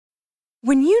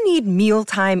When you need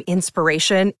mealtime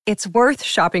inspiration, it's worth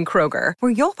shopping Kroger,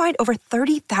 where you'll find over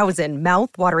 30,000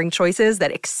 mouth-watering choices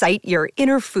that excite your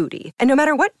inner foodie. And no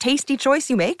matter what tasty choice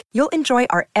you make, you'll enjoy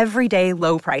our everyday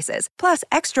low prices, plus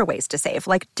extra ways to save,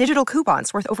 like digital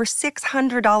coupons worth over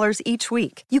 $600 each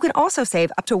week. You can also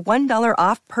save up to $1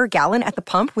 off per gallon at the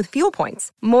pump with fuel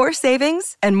points. More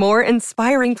savings and more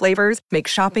inspiring flavors make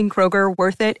shopping Kroger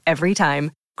worth it every time.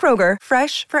 Kroger,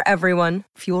 fresh for everyone.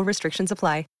 Fuel restrictions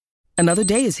apply. Another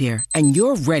day is here, and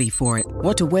you're ready for it.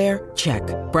 What to wear? Check.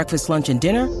 Breakfast, lunch, and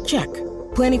dinner? Check.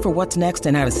 Planning for what's next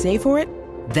and how to save for it?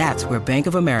 That's where Bank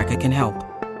of America can help.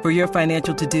 For your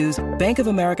financial to-dos, Bank of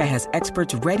America has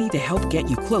experts ready to help get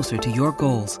you closer to your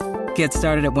goals. Get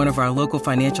started at one of our local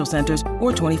financial centers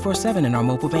or 24/7 in our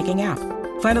mobile banking app.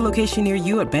 Find a location near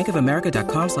you at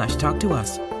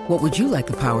bankofamerica.com/talktous. What would you like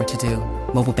the power to do?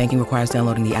 Mobile banking requires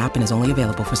downloading the app and is only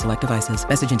available for select devices.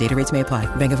 Message and data rates may apply.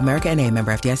 Bank of America N.A.,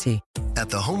 member FDIC. At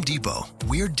the Home Depot,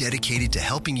 we're dedicated to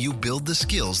helping you build the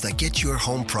skills that get your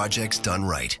home projects done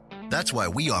right. That's why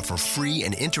we offer free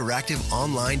and interactive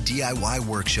online DIY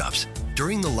workshops.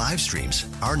 During the live streams,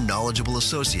 our knowledgeable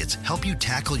associates help you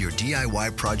tackle your DIY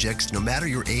projects no matter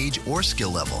your age or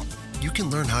skill level. You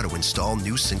can learn how to install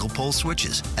new single-pole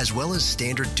switches, as well as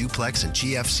standard duplex and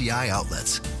GFCI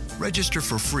outlets. Register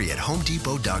for free at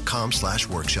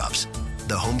homedepot.com/workshops.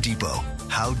 The Home Depot,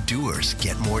 how doers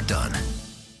get more done.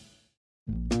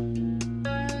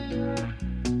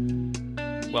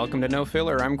 Welcome to No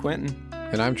Filler. I'm Quentin.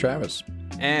 And I'm Travis.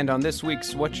 And on this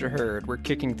week's What You Heard, we're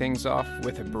kicking things off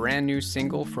with a brand new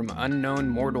single from Unknown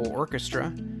Mortal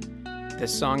Orchestra.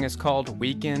 This song is called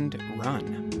Weekend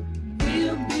Run.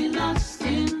 We'll be lost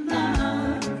in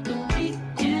love, the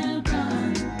weekend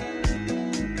run.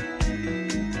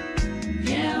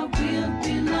 Yeah, we'll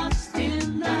be lost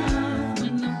in love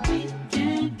when the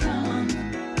weekend comes.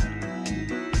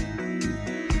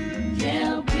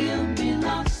 Yeah, we'll be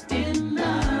lost in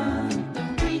love, the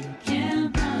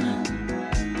weekend run.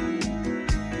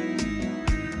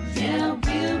 Yeah,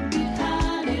 we'll be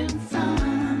hiding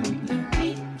from the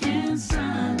weekend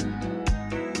sun.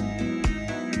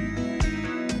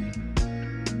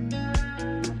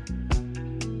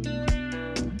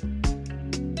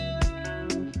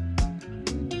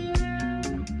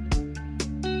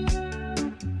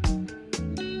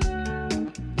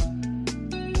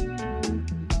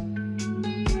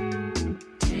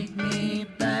 Take me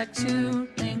back to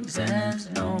things as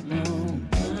normal.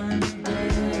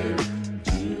 Monday,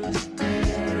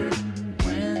 Tuesday,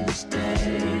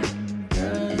 Wednesday,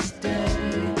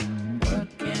 Thursday.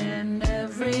 Working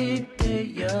every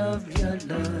day of your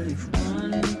life.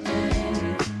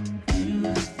 Monday,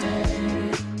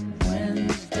 Tuesday,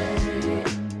 Wednesday,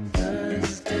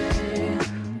 Thursday.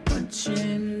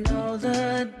 Watching all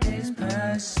the days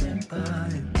passing by.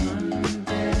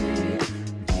 Monday,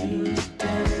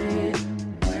 Tuesday,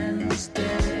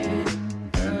 Wednesday,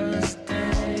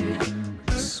 Thursday.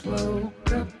 Just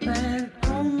woke up and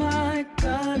oh my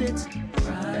God, it's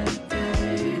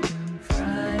Friday,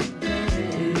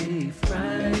 Friday,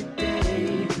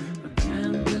 Friday. I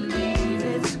can't believe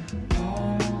it's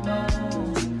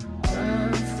almost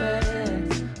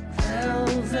perfect.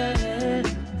 Velvet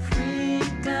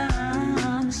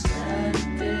freedom.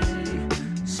 Saturday,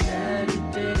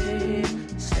 Saturday,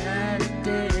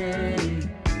 Saturday.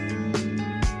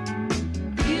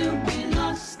 We'll be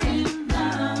lost in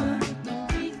love, the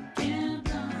weekend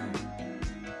run.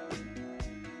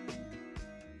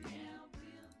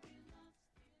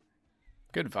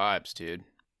 Good vibes, dude.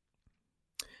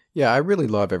 Yeah, I really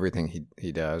love everything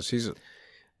he does.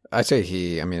 I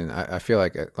feel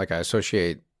like I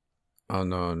associate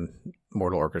Unknown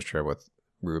Mortal Orchestra with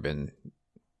Ruben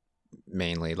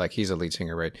mainly. Like he's a lead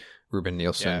singer, right? Ruben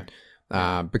Nielsen.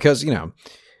 Yeah. Because, I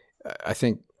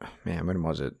think, man, when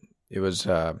was it? It was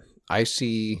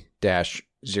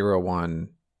IC-01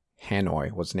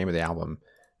 Hanoi was the name of the album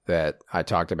that I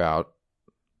talked about.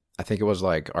 I think it was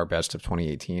like our best of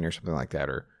 2018 or something like that,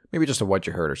 or maybe just a What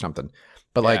You Heard or something.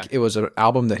 But like it was an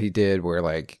album that he did where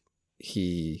like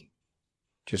he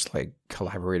just like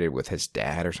collaborated with his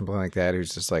dad or something like that,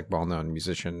 who's just like well-known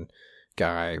musician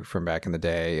guy from back in the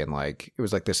day. And like it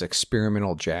was like this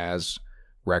experimental jazz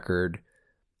record,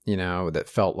 that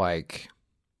felt like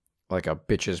a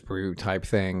Bitches Brew type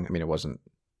thing. I mean, it wasn't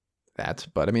that,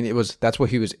 but I mean, that's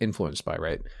what he was influenced by,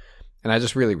 right? And I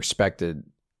just really respected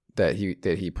that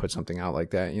he put something out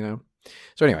like that,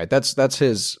 So anyway, that's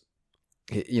his.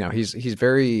 He's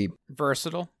very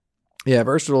Versatile. Yeah,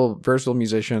 versatile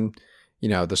musician.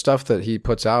 The stuff that he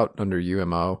puts out under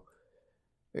UMO,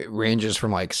 it ranges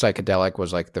from like Psychedelic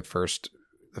was like the first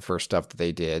the first stuff that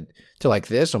they did to like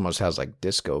this almost has like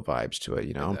disco vibes to it,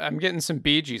 you know? I'm getting some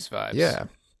Bee Gees vibes. Yeah.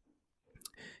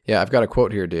 Yeah, I've got a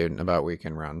quote here, dude, about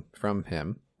Weekend Run from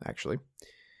him, actually.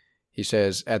 He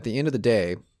says, "At the end of the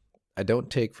day, I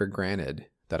don't take for granted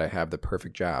that I have the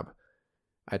perfect job.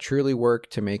 I truly work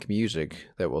to make music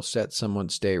that will set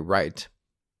someone's day right,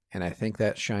 and I think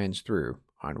that shines through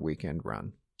on Weekend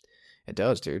Run." It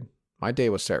does, dude. My day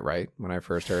was set right when I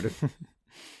first heard it.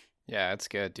 Yeah, it's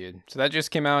good, dude. So that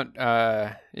just came out,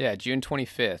 June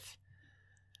 25th.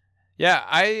 Yeah,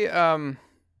 I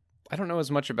don't know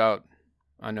as much about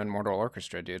Unknown Mortal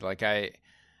Orchestra, dude. Like I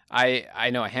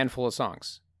know a handful of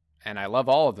songs, and I love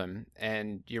all of them.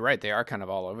 And you're right, they are kind of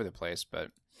all over the place.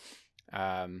 But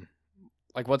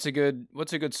like, what's a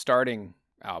good starting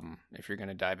album if you're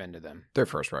gonna dive into them? Their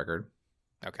first record.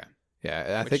 Okay.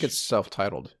 Yeah, I think it's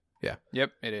self-titled. Yeah.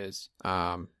 Yep, it is.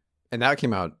 And that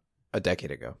came out a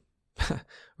decade ago,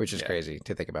 which is crazy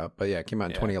to think about. But yeah, it came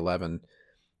out in 2011.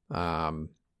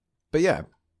 But yeah,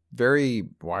 very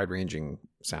wide-ranging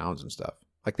sounds and stuff.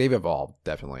 Like they've evolved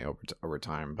definitely over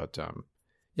time. But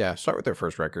yeah, start with their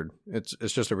first record. It's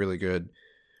just a really good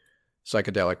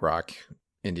psychedelic rock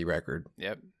indie record.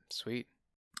 Yep, sweet.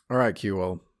 All right, Q.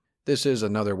 Well, this is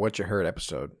another What You Heard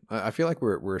episode. I feel like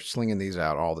we're slinging these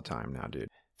out all the time now, dude.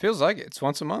 Feels like it. It's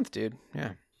once a month, dude.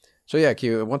 Yeah. So yeah,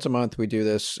 Q, once a month we do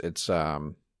this. It's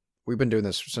we've been doing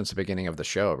this since the beginning of the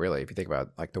show, really. If you think about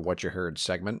like the What You Heard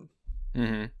segment,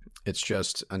 it's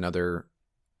just another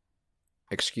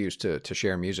excuse to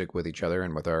share music with each other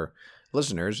and with our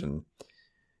listeners. And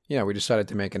we decided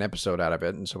to make an episode out of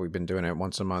it, and so we've been doing it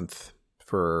once a month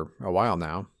for a while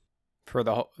now. For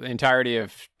the entirety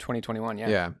of 2021, yeah.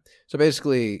 Yeah. So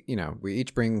basically, we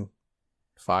each bring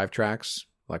 5 tracks.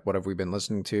 Like, what have we been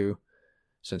listening to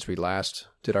since we last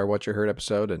did our What You Heard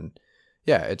episode? And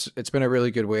yeah, it's been a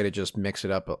really good way to just mix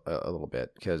it up a little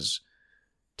bit, because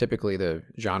typically the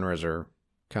genres are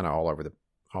kind of all over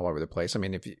the place. I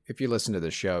mean, if you listen to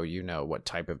the show, you know what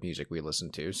type of music we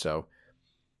listen to. So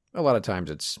a lot of times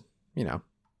it's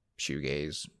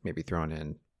shoegaze, maybe thrown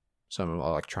in some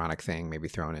electronic thing, maybe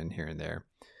thrown in here and there.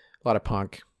 A lot of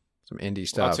punk, some indie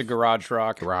stuff, lots of garage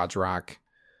rock,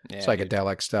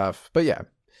 psychedelic stuff. But yeah,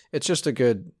 it's just a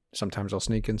good. Sometimes I'll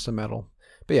sneak in some metal.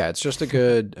 But yeah, it's just a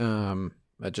good, an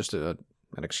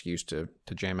excuse to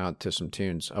jam out to some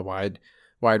tunes, a wide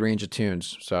range of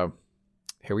tunes. So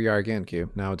here we are again, Q.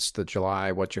 Now it's the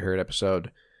July What You Heard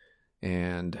episode,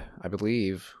 and I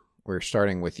believe we're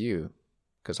starting with you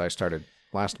because I started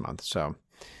last month. So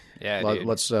yeah,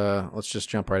 let's just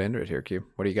jump right into it here, Q.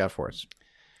 What do you got for us?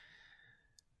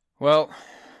 Well,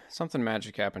 something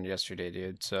magic happened yesterday,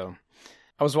 dude. So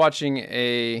I was watching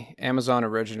a Amazon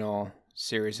original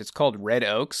series. It's called Red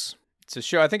Oaks. It's a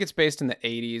show. I think it's based in the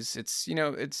 80s. It's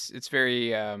it's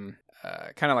very kind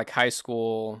of like high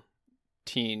school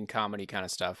teen comedy kind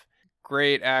of stuff.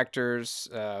 Great actors,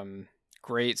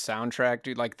 great soundtrack,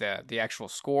 dude. Like the actual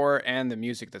score and the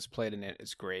music that's played in it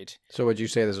is great. So would you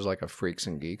say this is like a Freaks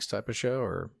and Geeks type of show,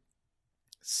 or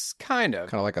it's kind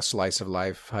of like a slice of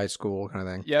life high school kind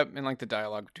of thing? Yep, and like the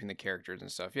dialogue between the characters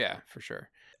and stuff. Yeah, for sure.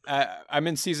 I'm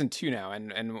in season 2 now,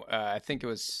 and I think it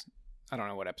was, I don't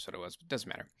know what episode it was, but it doesn't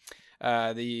matter.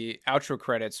 The outro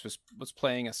credits was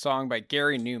playing a song by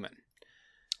Gary Newman.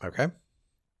 Okay.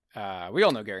 We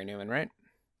all know Gary Newman, right?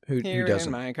 Who doesn't?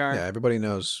 In my car. Yeah, everybody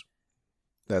knows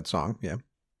that song. Yeah.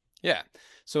 Yeah.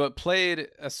 So it played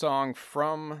a song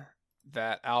from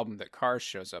that album that Cars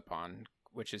shows up on,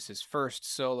 which is his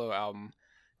first solo album,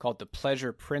 called The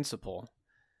Pleasure Principle.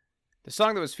 The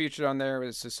song that was featured on there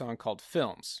was a song called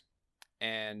Films.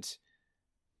 And,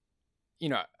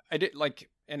 I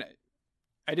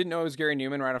didn't know it was Gary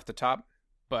Newman right off the top,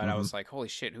 but I was like, holy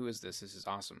shit, who is this? This is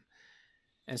awesome.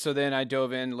 And so then I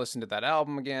dove in, listened to that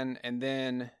album again, and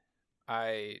then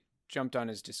I jumped on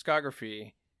his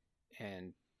discography,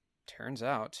 and turns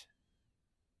out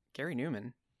Gary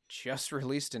Newman just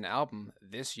released an album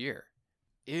this year.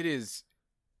 It is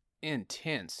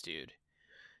intense, dude.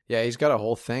 Yeah, he's got a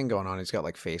whole thing going on. He's got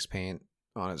like face paint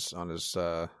on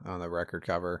the record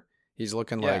cover. He's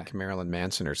looking like Marilyn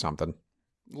Manson or something.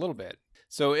 A little bit.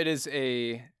 So it is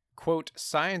a, quote,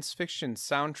 science fiction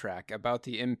soundtrack about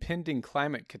the impending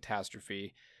climate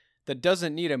catastrophe that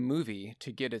doesn't need a movie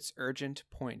to get its urgent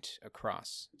point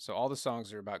across. So all the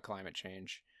songs are about climate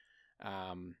change.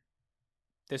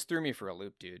 This threw me for a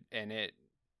loop, dude. And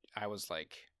I was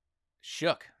like,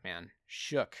 shook, man.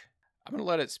 Shook. I'm going to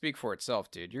let it speak for itself,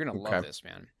 dude. You're going to love this,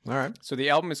 man. All right. So the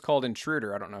album is called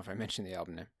Intruder. I don't know if I mentioned the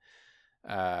album name.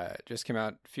 Just came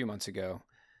out a few months ago.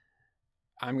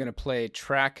 I'm going to play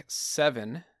track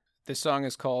 7. This song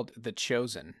is called The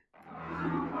Chosen.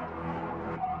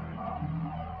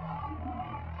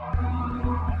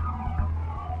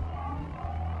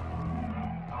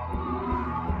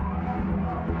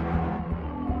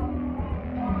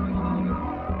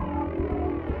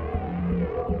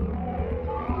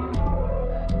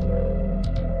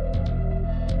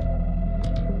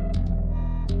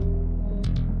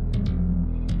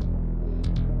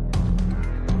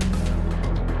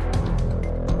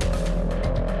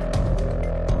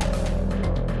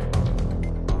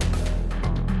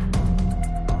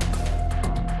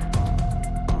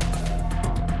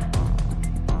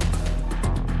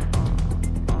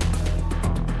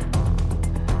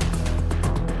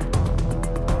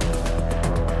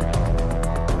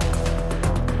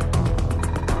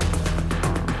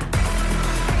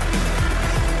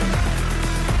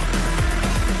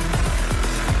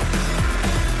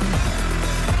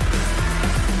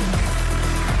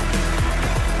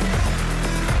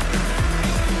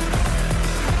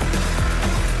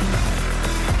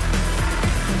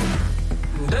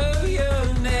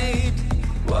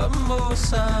 humble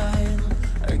sign,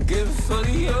 a gift for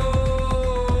you.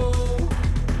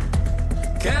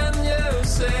 Can you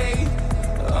say,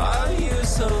 are you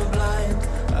so blind?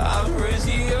 I've raised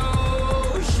the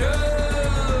ocean.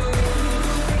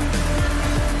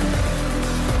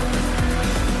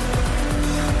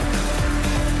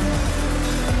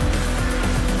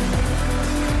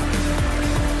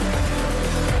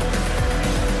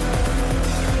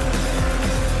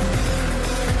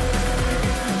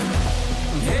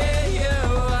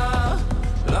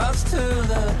 To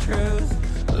the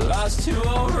truth, lost to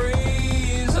all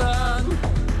reason.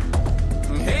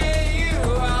 Here you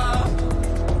are,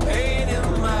 pain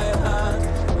in my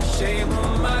heart, shame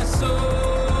on my soul.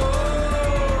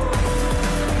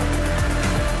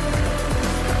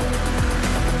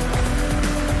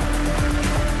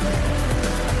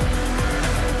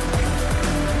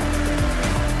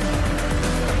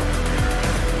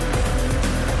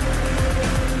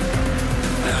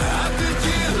 How could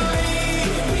you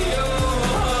leave your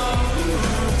home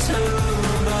to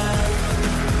mine?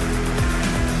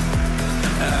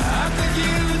 How could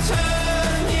you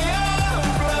turn your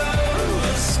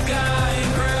blue sky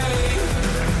gray?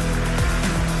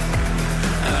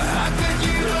 How could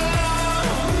you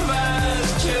love as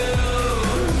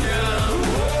children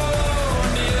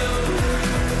warn you?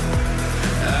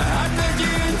 How could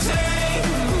you take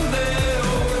their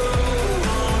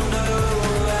world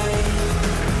away?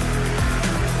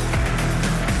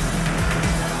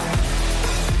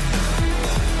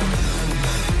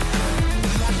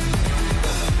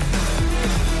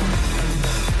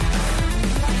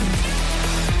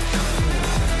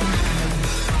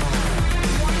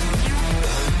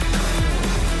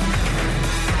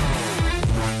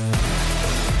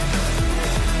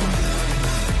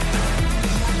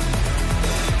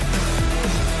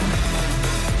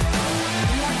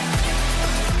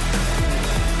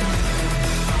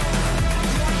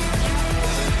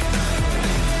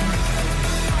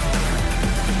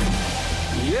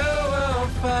 You will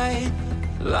fight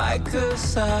like a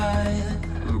sigh,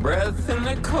 breath in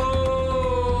the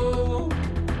cold.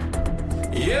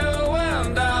 You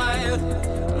and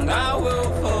I will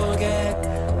forget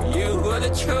you were the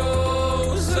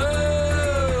chosen.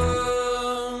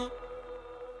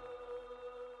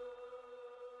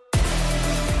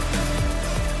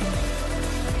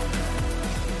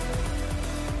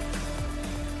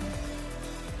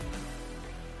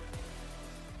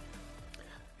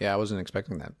 Yeah, I wasn't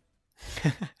expecting that.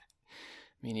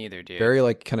 Me neither, dude. Very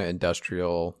like kind of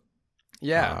industrial,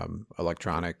 yeah.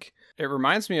 electronic. It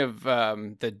reminds me of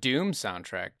the Doom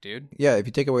soundtrack, dude. Yeah, if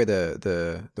you take away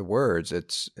the words,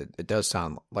 it does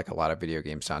sound like a lot of video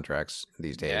game soundtracks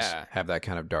these days Yeah. have that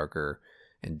kind of darker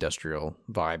industrial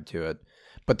vibe to it.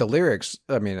 But the lyrics,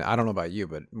 I mean, I don't know about you,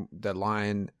 but the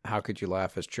line "How could you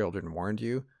laugh as children warned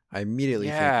you?" I immediately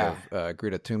Yeah. think of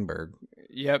Greta Thunberg.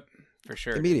 Yep, for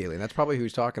sure. Immediately, and that's probably who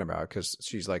he's talking about because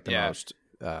she's like the Yeah. most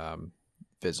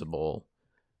visible,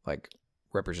 like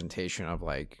representation of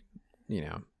like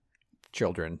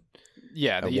children.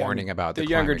 Yeah, the warning about the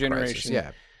younger climate crisis. generation.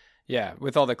 Yeah, Yeah,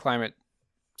 with all the climate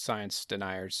science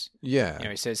deniers. yeah,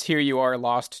 He says, "Here you are,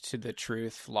 lost to the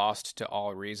truth, lost to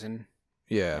all reason."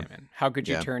 yeah, Yeah, man. How could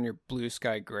you Yeah. turn your blue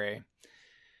sky gray?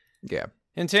 yeah.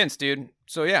 Intense, dude.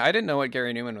 So yeah, I didn't know what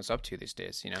Gary Newman was up to these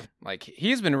days. Like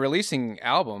he's been releasing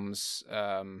albums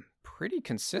pretty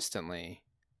consistently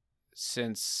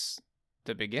since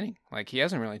the beginning. Like he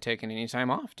hasn't really taken any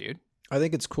time off, dude. I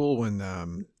think it's cool when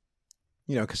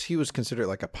because he was considered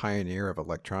like a pioneer of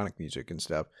electronic music and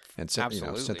stuff, and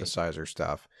Absolutely. synthesizer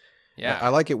stuff. Yeah, I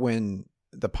like it when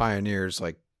the pioneers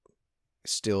like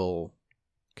still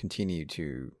continue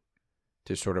to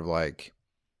sort of like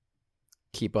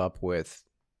keep up with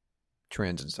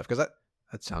trends and stuff, because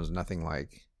that sounds nothing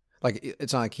like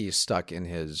it's not like he's stuck in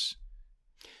his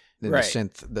Right.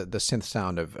 the synth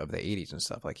sound of the 80s and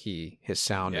stuff. Like his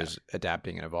sound Yeah. is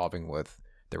adapting and evolving with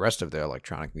the rest of the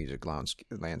electronic music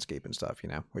landscape and stuff,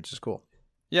 which is cool.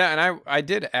 Yeah, and I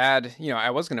did add, I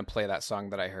was gonna play that song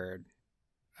that I heard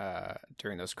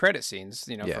during those credit scenes,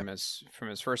 Yeah. from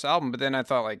his first album. But then I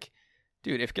thought, like,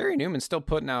 dude, if Gary Newman's still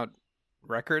putting out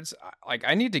records,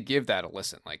 I need to give that a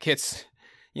listen. Like, it's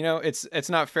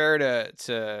not fair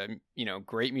to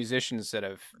great musicians that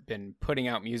have been putting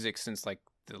out music since like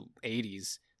the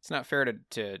 80s. It's not fair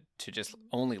to just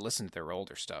only listen to their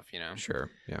older stuff, Sure.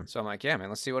 Yeah. So I'm like, yeah, man,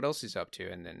 let's see what else he's up to.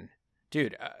 And then,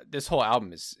 dude, this whole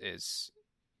album is,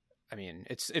 I mean,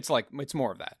 it's like, it's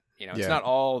more of that, It's Yeah. not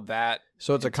all that.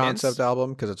 So it's a intense. concept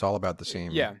album because it's all about the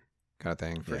same Yeah, kind of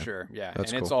thing. for Yeah. sure. Yeah.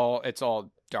 That's and cool. it's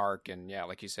all dark and yeah,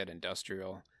 like you said,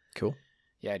 industrial. Cool.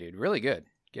 Yeah, dude, really good.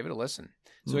 Give it a listen.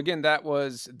 So Mm. again, that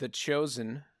was The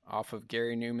Chosen off of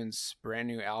Gary Newman's brand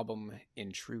new album,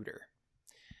 Intruder.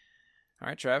 All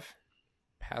right, Trev,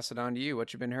 pass it on to you.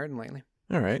 What you been hearing lately?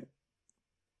 All right.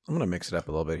 I'm going to mix it up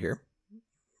a little bit here,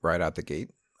 right out the gate,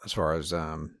 as far as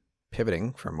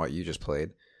pivoting from what you just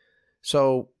played.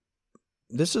 So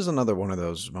this is another one of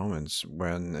those moments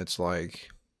when it's like,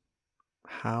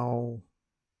 how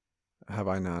have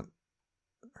I not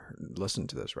listened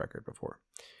to this record before?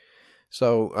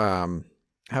 So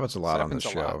happens a lot on this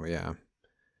show. Yeah.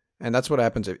 And that's what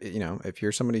happens if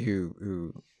you're somebody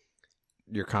who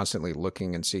you're constantly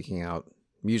looking and seeking out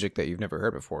music that you've never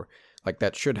heard before. Like,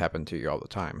 that should happen to you all the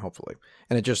time, hopefully.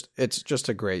 And it's just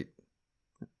a great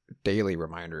daily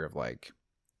reminder of, like,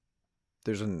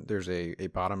 there's a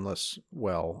bottomless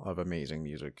well of amazing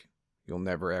music. You'll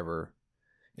never ever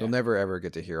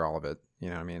get to hear all of it. You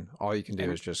know what I mean? All you can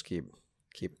do is just keep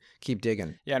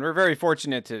digging. Yeah, and we're very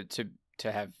fortunate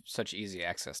to have such easy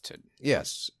access to.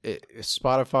 Yes,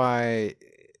 Spotify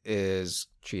is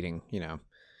cheating. It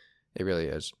really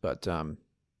is. But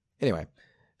anyway,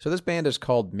 so this band is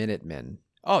called Minutemen.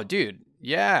 Oh, dude,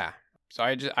 yeah. So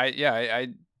I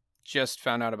just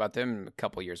found out about them a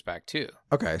couple years back too.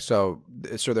 Okay, so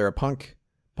they're a punk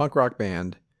rock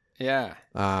band. Yeah.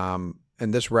 And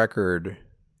this record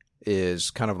is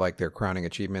kind of like their crowning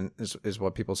achievement, is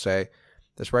what people say.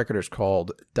 This record is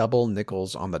called Double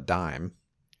Nickels on the Dime.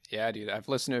 Yeah, dude. I've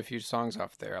listened to a few songs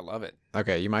off there. I love it.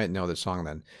 Okay, you might know this song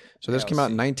then. So this came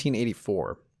out in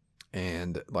 1984,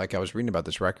 and like I was reading about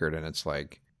this record, and it's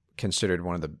like considered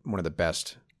one of the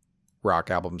best rock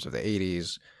albums of the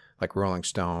 80s. Like Rolling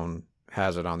Stone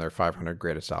has it on their 500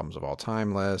 greatest albums of all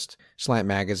time list. Slant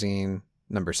Magazine,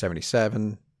 number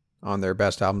 77 on their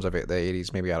best albums of the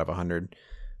 80s, maybe out of 100.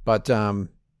 But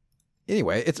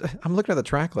anyway, I'm looking at the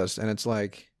track list, and it's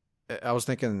like, I was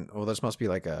thinking, well, this must be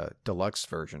like a deluxe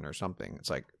version or something. It's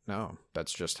like, no,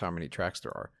 that's just how many tracks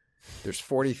there are. There's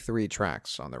 43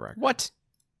 tracks on the record. What?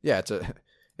 Yeah,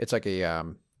 it's like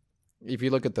a if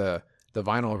you look at the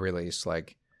vinyl release,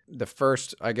 like the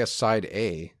first, I guess, side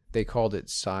A, they called it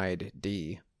side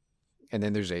D, and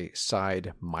then there's a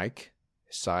side Mike,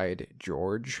 side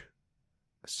George,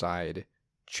 side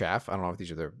Chaff. I don't know if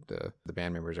these are the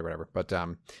band members or whatever, but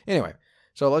anyway,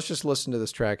 so let's just listen to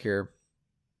this track here.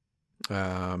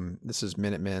 This is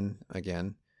Minutemen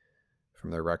again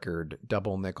from their record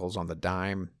Double Nickels on the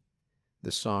Dime.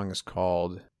 This song is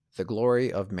called The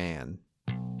Glory of Man.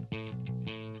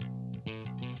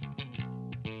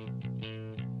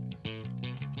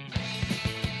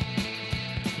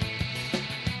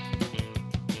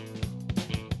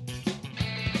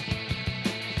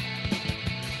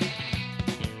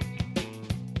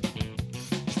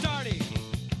 Starting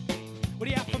with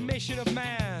the affirmation of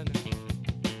man,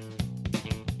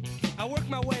 I work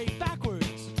my way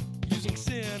backwards using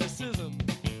cynicism.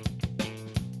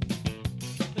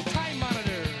 The time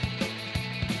monitor,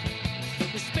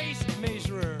 the space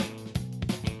measurer.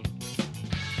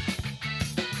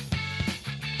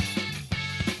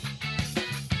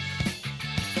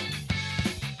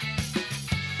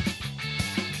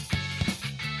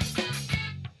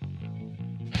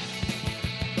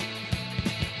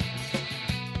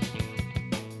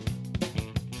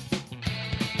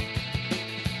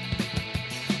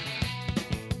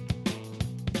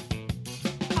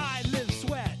 I live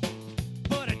sweat,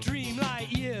 but I dream light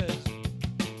years.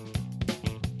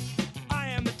 I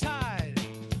am the tide,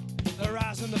 the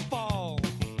rise and the fall.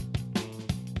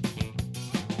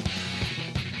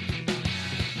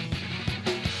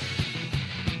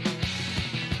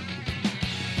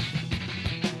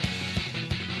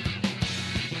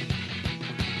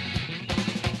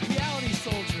 Reality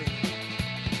soldier,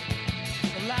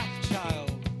 the laugh child.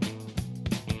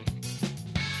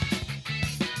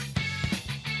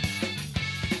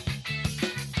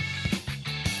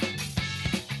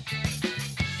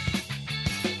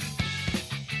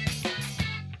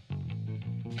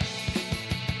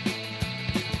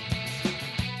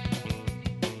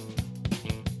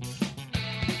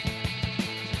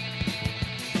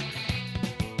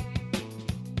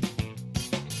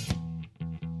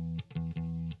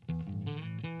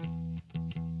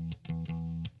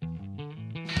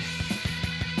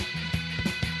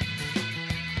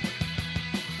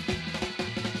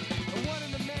 The one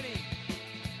in the many,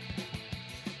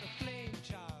 the flame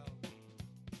child.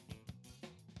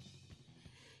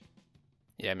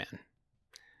 Yeah, man.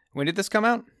 When did this come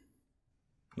out?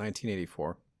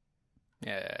 1984.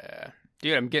 Yeah,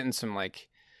 dude. I'm getting some like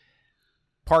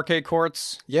parquet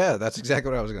courts. Yeah, that's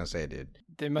exactly what I was going to say, dude.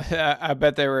 I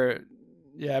bet they were.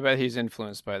 Yeah, I bet he's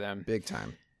influenced by them. Big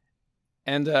time.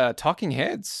 And Talking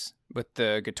Heads with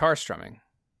the guitar strumming.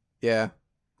 Yeah.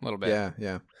 a little bit.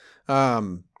 Yeah.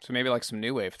 So maybe like some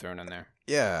new wave thrown in there.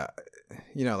 Yeah,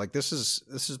 like this is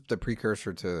the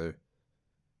precursor to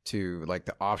like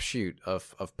the offshoot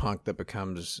of punk that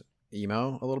becomes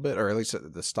emo a little bit, or at least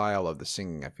the style of the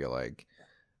singing. I feel like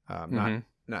not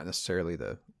necessarily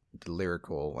the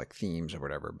lyrical like themes or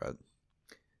whatever, but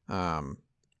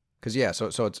because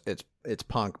so it's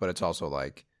punk, but it's also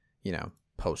like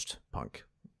post punk,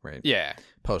 right? Yeah,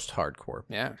 post hardcore.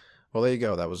 Yeah. Well, there you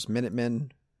go. That was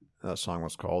Minutemen. That song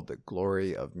was called "The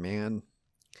Glory of Man."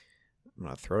 I'm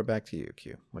going to throw it back to you,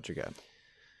 Q. What you got?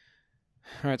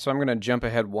 All right, so I'm going to jump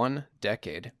ahead one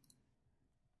decade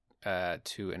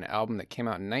to an album that came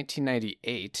out in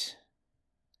 1998.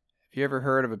 Have you ever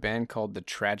heard of a band called The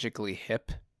Tragically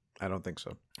Hip? I don't think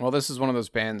so. Well, this is one of those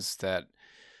bands that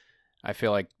I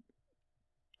feel like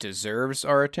deserves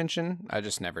our attention. I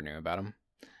just never knew about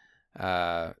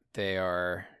them. They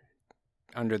are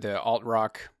under the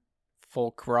alt-rock,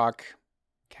 folk rock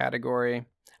category.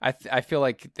 I feel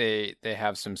like they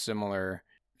have some similar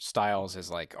styles as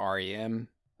like REM.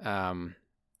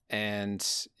 And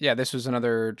yeah, this was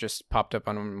another, just popped up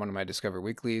on one of my Discover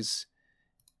Weeklies.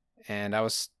 And I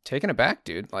was taken aback,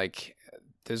 dude. Like,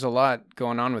 there's a lot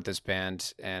going on with this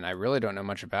band, and I really don't know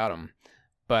much about them.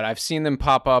 But I've seen them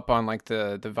pop up on like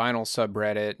the vinyl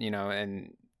subreddit,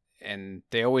 and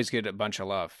they always get a bunch of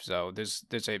love. So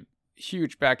there's a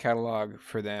huge back catalog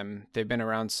for them. They've been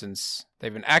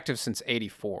active since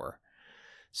 84.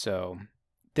 So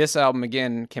this album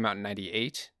again came out in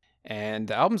 98, and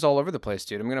the album's all over the place,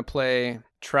 dude. I'm going to play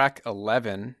track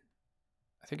 11.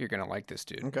 I think you're going to like this,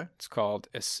 dude. Okay. It's called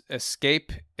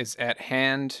Escape is at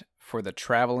Hand for the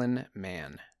Travelin'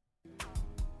 Man.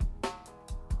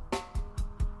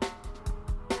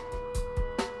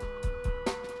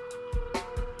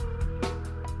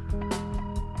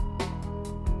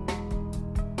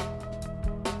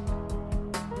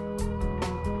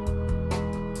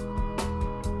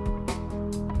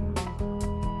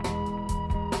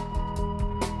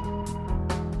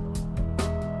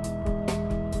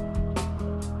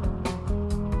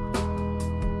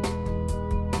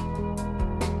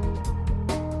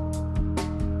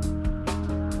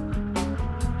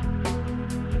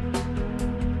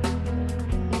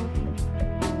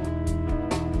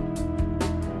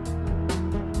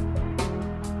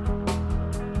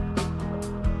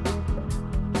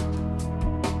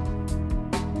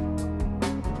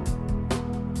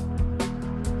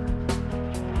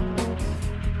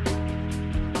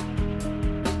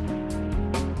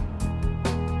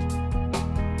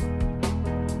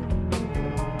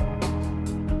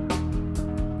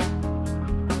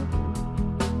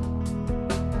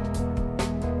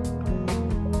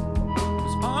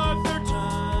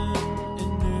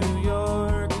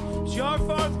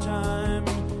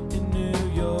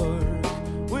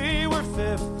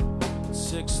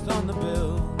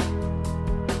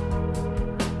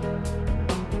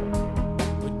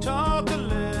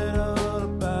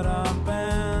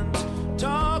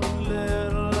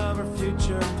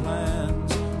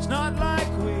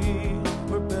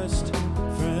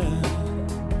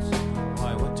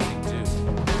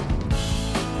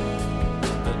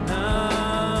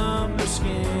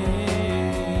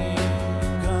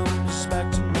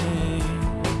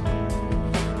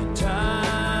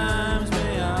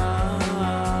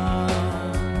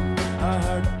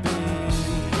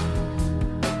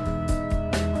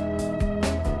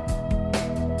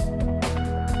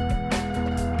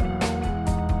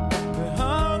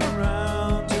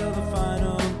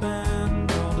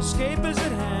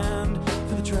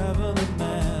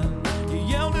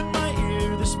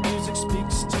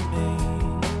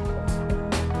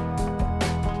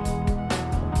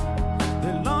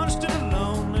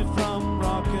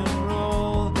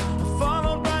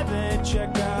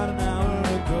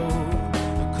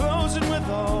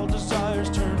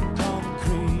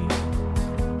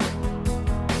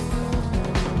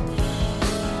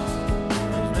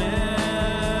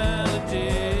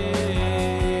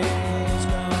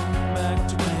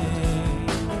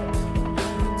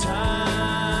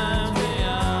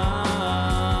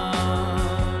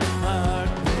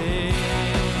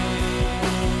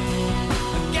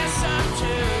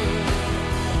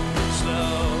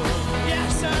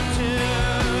 Yes, I'm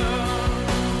too.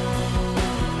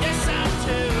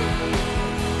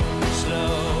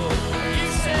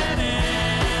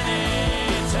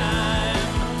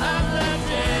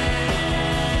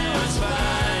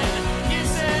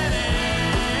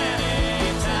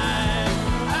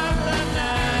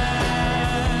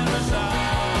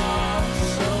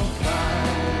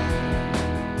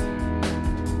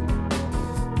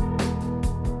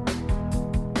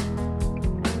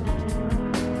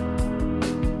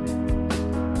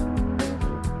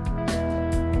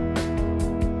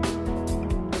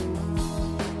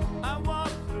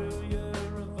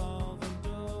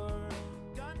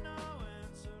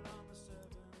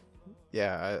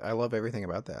 Yeah, I love everything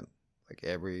about that. Like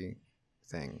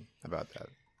everything about that.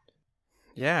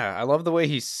 Yeah, I love the way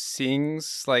he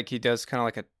sings. Like he does kind of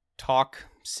like a talk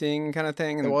sing kind of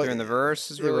thing, and during the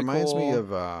verse is really reminds cool. me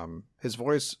of his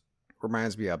voice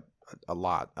reminds me a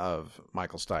lot of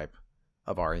Michael Stipe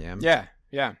of REM. Yeah,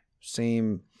 yeah.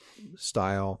 Same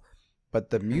style, but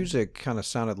the music kind of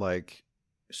sounded like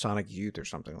Sonic Youth or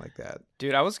something like that.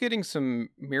 Dude, I was getting some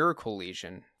Miracle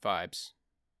Legion vibes,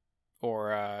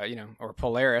 or or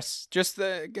Polaris, just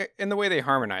in the way they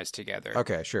harmonize together.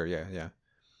 Okay, sure, yeah.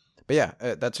 But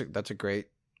yeah, that's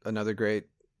another great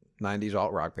 '90s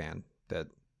alt rock band. That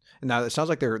now it sounds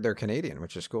like they're Canadian,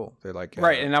 which is cool. They're like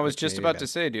right, and I was just Canadian about band. to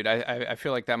say, dude, I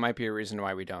feel like that might be a reason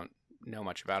why we don't know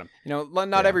much about them.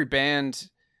 Not every band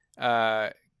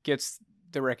gets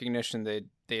the recognition they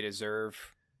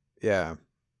deserve. Yeah,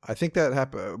 I think that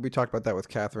happened. We talked about that with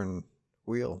Catherine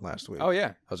Wheel last week. Oh yeah,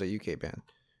 that was a UK band.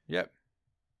 Yep.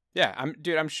 Yeah,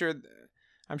 I'm sure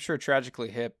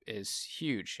Tragically Hip is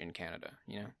huge in Canada.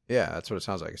 Yeah, that's what it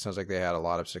sounds like. It sounds like they had a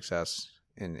lot of success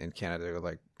in Canada. They were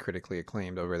like critically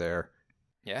acclaimed over there.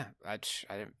 Yeah, I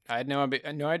had no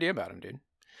idea about them, dude.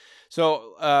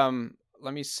 So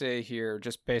let me say here,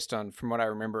 just based on from what I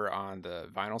remember on the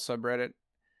vinyl subreddit,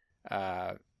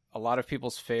 a lot of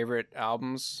people's favorite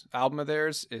album of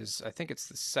theirs is, I think it's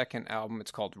the second album.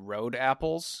 It's called Road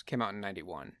Apples. Came out in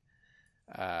 '91.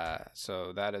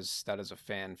 So that is a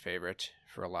fan favorite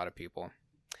for a lot of people.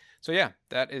 So yeah,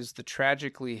 that is the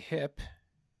Tragically Hip.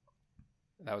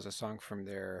 That was a song from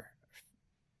their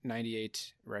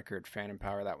 '98 record, Phantom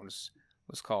Power. That one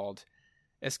was called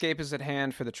Escape Is at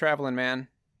Hand for the Traveling Man.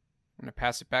 I'm going to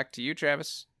pass it back to you,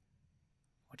 Travis.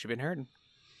 What you been hearing?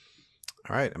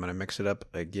 All right, I'm going to mix it up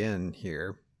again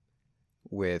here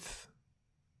with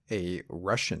a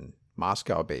Russian,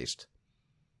 Moscow-based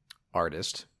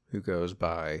artist who goes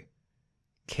by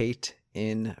Kate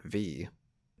NV.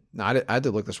 Now, I had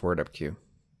to look this word up, Q,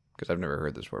 because I've never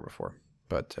heard this word before.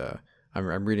 But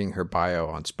I'm reading her bio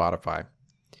on Spotify,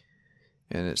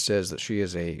 and it says that she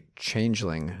is a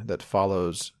changeling that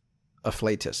follows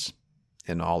afflatus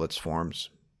in all its forms.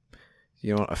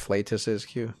 You know what afflatus is,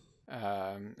 Q?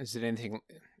 Is it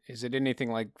anything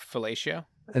like fellatio?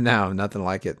 No, nothing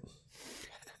like it.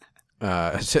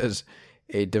 It says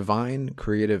a divine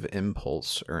creative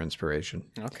impulse or inspiration.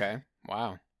 Okay.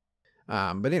 Wow.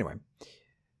 But anyway,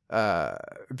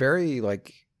 very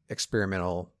like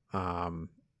experimental,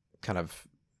 kind of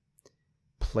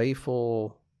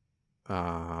playful.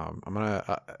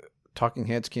 Talking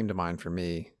Heads came to mind for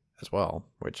me as well,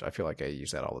 which I feel like I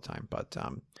use that all the time. But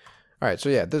all right, so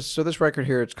yeah, this record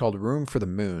here, it's called Room for the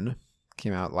Moon.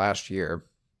 Came out last year.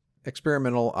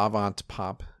 Experimental avant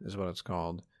pop is what it's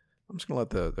called. I'm just gonna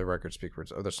let the record speak for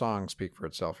itself, or the song speak for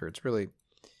itself here. It's really,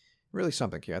 really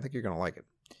something, Q. I think you're gonna like it.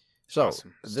 So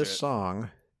Awesome. Let's this do it. song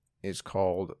is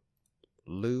called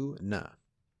Luna.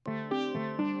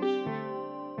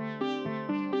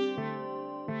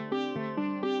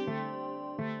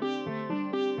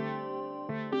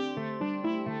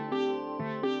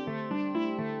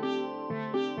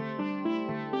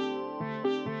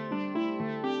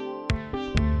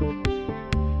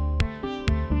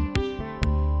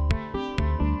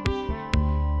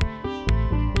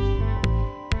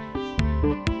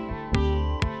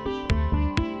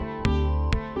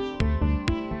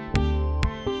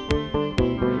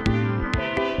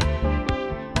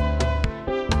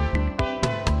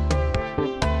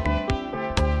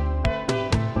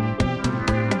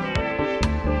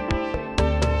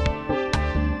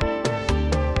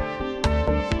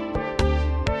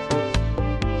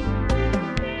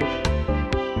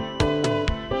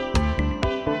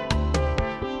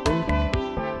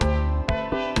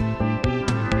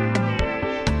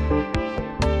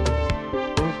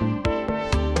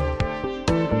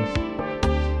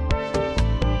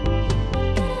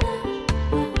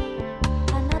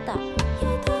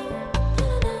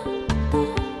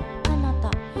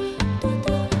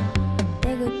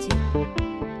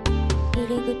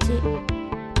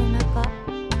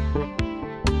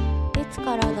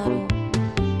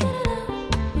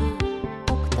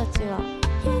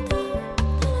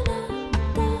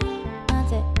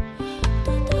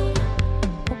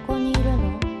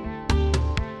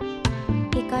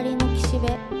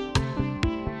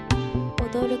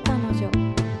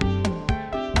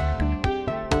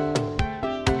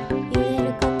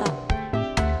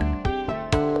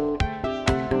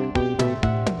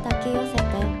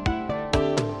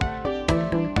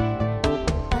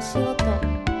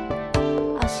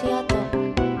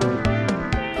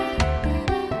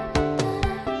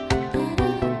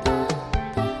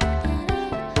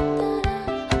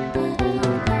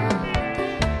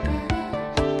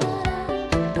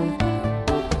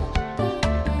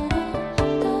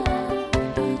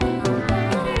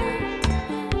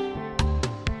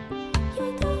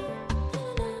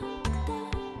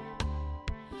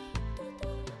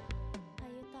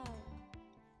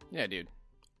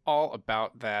 all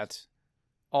about that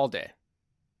all day.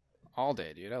 All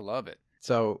day, dude. I love it.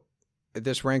 So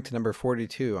this ranked number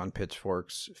 42 on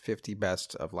Pitchfork's 50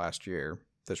 best of last year,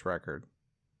 this record.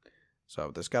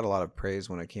 So this got a lot of praise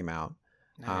when it came out.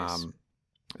 Nice.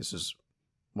 This is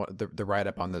what the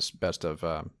write-up on this best of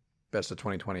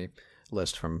 2020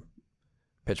 list from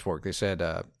Pitchfork. They said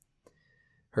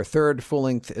her third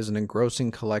full-length is an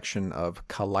engrossing collection of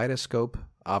kaleidoscope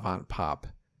avant pop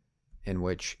in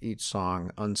which each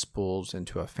song unspools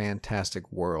into a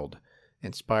fantastic world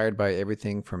inspired by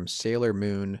everything from Sailor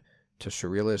Moon to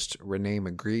surrealist Renee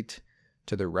Magritte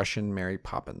to the Russian Mary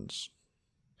Poppins.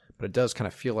 But it does kind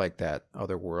of feel like that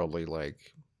otherworldly,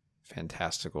 like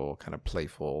fantastical, kind of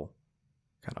playful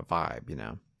kind of vibe, you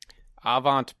know?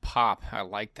 Avant pop. I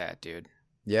like that, dude.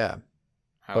 Yeah.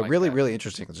 I But like really, that. really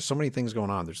interesting. There's so many things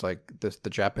going on. There's like the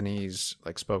Japanese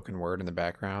like spoken word in the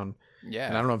background. Yeah.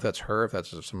 And I don't know if that's her, if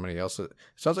that's somebody else. It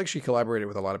sounds like she collaborated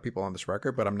with a lot of people on this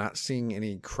record, but I'm not seeing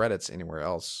any credits anywhere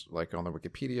else, like on the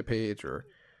Wikipedia page or.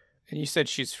 And you said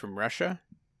she's from Russia?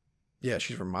 Yeah,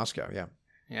 she's from Moscow. Yeah.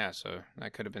 Yeah, so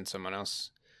that could have been someone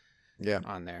else Yeah.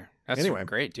 on there. That's Anyway.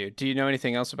 great, dude. Do you know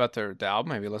anything else about the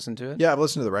album? Have you listened to it? Yeah, I've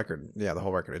listened to the record. Yeah, the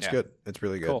whole record. It's Yeah. good. It's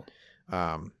really good. Cool.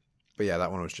 But yeah,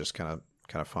 that one was just kind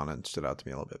of fun and stood out to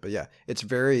me a little bit. But yeah, it's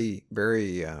very,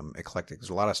 very eclectic. There's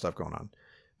a lot of stuff going on,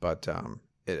 but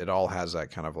it all has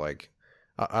that kind of like,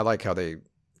 I like how they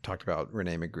talked about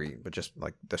Renee Magritte, but just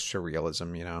like the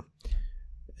surrealism, you know,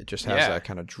 it just has that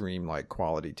kind of dreamlike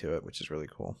quality to it, which is really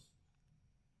cool.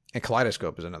 And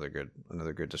kaleidoscope is another good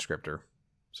descriptor.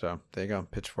 So there you go,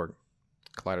 Pitchfork,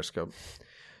 kaleidoscope.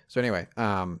 So anyway,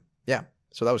 yeah.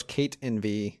 So that was Kate and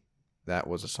V. That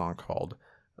was a song called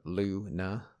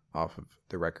Luna off of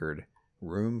the record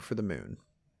Room for the Moon.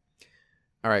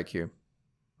 All right, Q.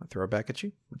 I'll throw it back at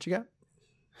you. What you got?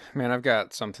 Man, I've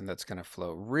got something that's going to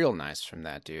flow real nice from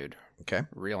that, dude. Okay.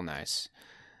 Real nice.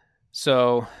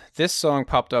 So this song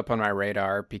popped up on my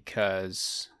radar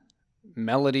because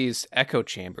Melody's Echo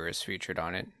Chamber is featured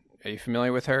on it. Are you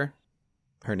familiar with her?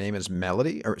 Her name is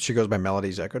Melody, or she goes by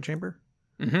Melody's Echo Chamber?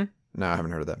 Mm-hmm. No, I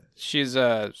haven't heard of that. She's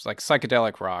like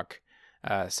psychedelic rock.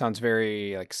 Sounds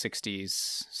very like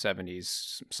 60s,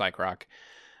 70s psych rock.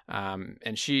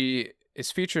 And she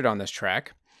is featured on this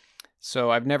track. So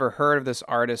I've never heard of this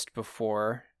artist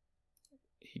before.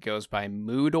 He goes by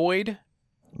Moodoid.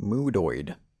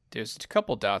 Moodoid. There's a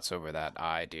couple dots over that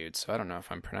I, dude. So I don't know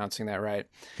if I'm pronouncing that right.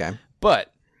 Okay.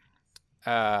 But,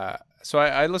 so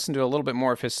I listened to a little bit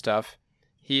more of his stuff.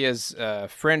 He is a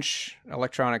French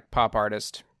electronic pop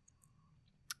artist.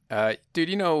 Dude,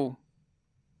 you know,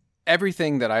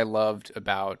 everything that I loved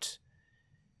about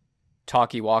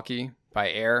Talkie Walkie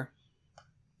by Air.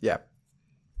 Yeah.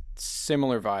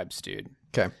 Similar vibes, dude.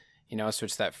 Okay. You know, so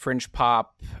it's that French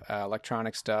pop,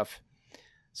 electronic stuff.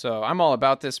 So I'm all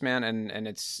about this, man, and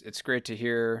it's great to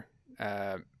hear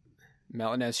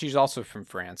Melody. She's also from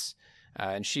France,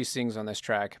 and she sings on this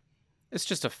track. It's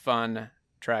just a fun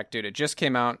track, dude. It just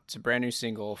came out. It's a brand new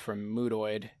single from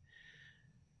Moodoid.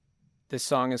 This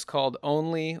song is called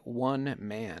Only One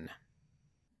Man.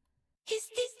 He's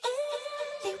the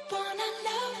only one I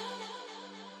love,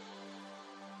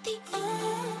 the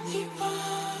only one.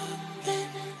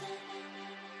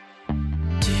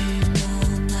 Tu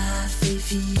m'en as fait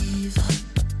vivre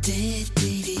des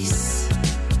délices.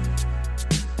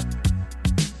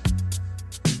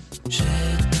 Je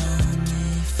t'en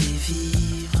ai fait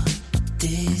vivre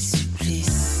des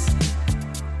supplices.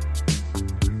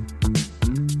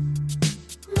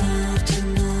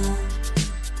 Maintenant,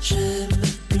 je me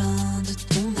plains de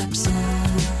ton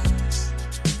absence.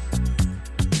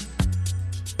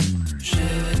 Je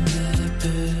ne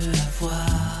peux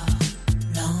avoir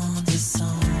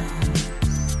l'indécence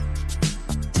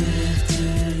de te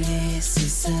laisser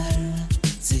seul,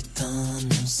 c'est un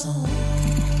non-sens.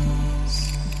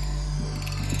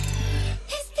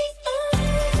 It's the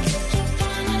only one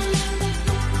I love,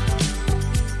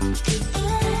 the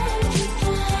only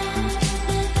one.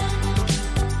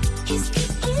 He's the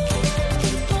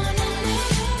only one I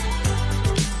love,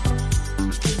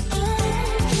 the only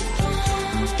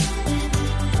one.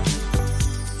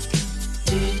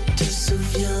 Tu te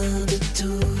souviens de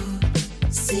tous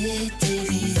ces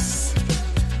délices.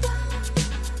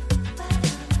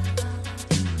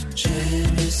 Je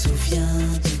me souviens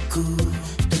du goût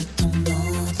de ton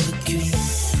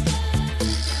entrecuisse.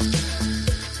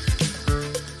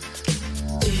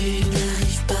 Tu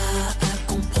n'arrives pas à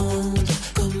comprendre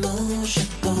comment je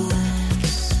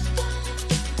pense.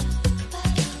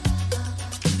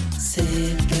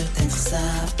 C'est peut-être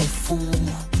ça au fond,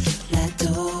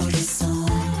 l'adolescence.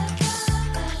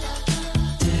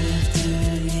 De te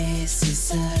laisser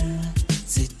seul,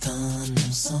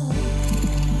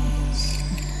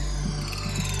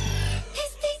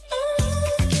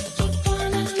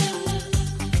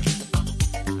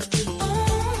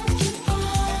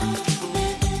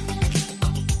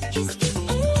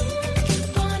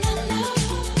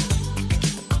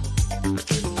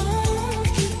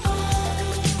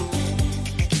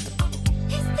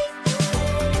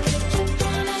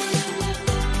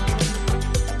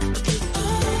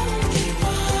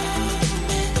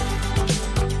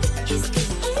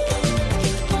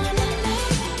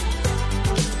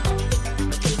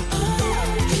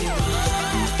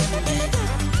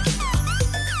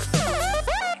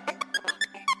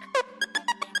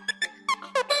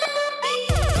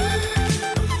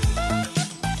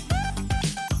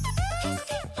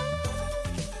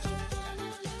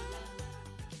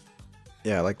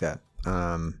 Yeah, I like that.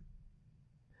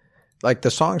 Like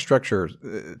the song structure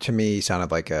to me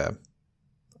sounded like a.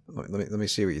 Let me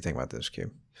see what you think about this,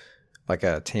 Q. Like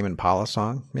a Tame Impala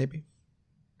song, maybe.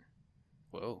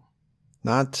 Whoa.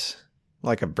 Not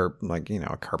like a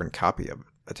carbon copy of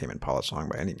a Tame Impala song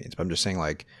by any means, but I'm just saying,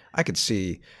 like, I could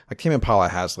see like Tame Impala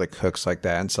has like hooks like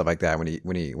that and stuff like that when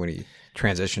he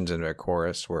transitions into a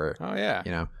chorus where you know what I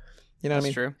mean?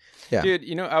 That's true. Yeah,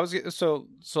 dude. I was so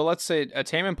let's say a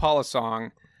Tame Impala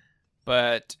song,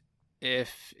 but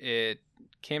if it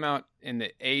came out in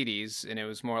the 80s and it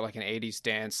was more like an 80s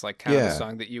dance, like kind of a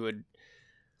song that you would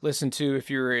listen to if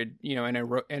you were in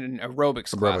an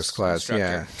aerobics class.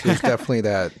 Yeah, there's definitely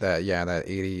that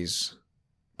 80s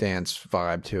dance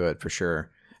vibe to it for sure.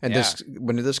 And this,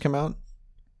 when did this come out?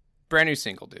 Brand new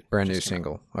single, dude. Brand new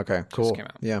single. Okay, cool. Just came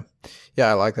out. Yeah,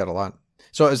 I like that a lot.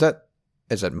 So is that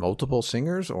multiple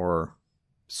singers or?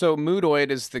 So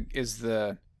Moodoid is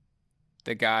the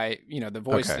guy, the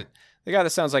voice that. The guy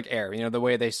that sounds like Air, the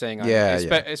way they sing on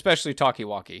especially Talkie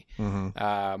Walkie,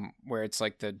 where it's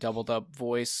like the doubled up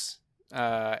voice.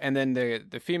 And then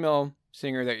the female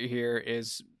singer that you hear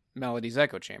is Melody's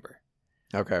Echo Chamber.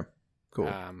 Okay,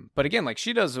 cool. But again, like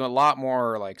she does a lot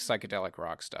more like psychedelic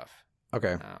rock stuff.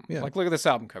 Okay. Like look at this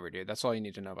album cover, dude. That's all you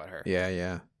need to know about her.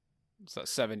 Yeah. It's that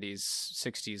 70s,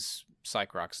 60s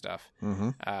psych rock stuff. Mm-hmm.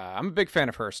 I'm a big fan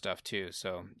of her stuff too.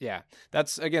 So yeah,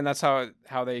 that's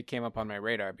how they came up on my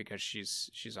radar because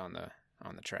she's on the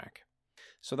track.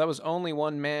 So that was Only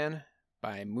One Man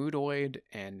by Moodoid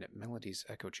and Melody's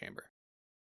Echo Chamber.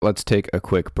 Let's take a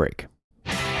quick break.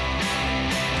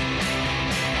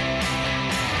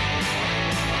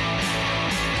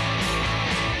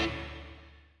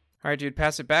 All right, dude,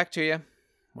 pass it back to you.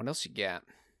 What else you got?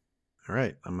 All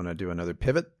right, I'm going to do another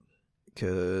pivot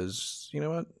because you know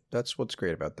what? That's what's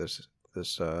great about this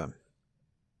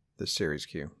series,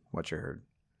 Q. What you heard.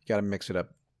 You got to mix it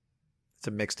up. It's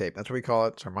a mixtape. That's what we call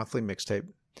it. It's our monthly mixtape.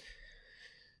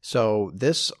 So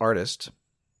this artist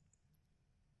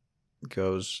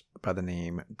goes by the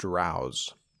name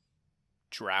Drowse.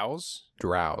 Drowse?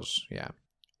 Drowse, yeah.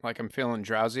 Like I'm feeling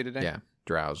drowsy today? Yeah,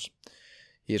 Drowse.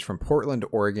 He is from Portland,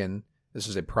 Oregon. This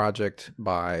is a project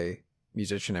by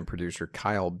musician and producer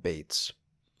Kyle Bates.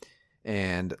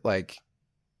 And like,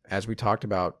 as we talked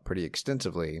about pretty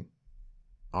extensively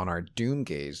on our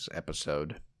Doomgaze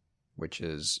episode, which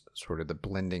is sort of the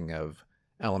blending of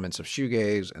elements of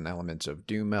shoegaze and elements of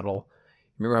doom metal.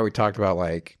 Remember how we talked about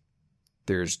like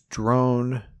there's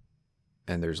drone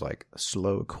and there's like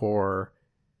slowcore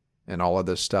and all of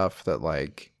this stuff that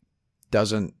like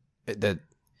that's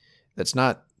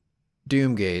not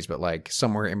doomgaze, but like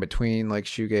somewhere in between like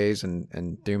shoegaze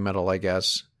and doom metal, I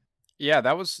guess. Yeah,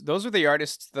 those are the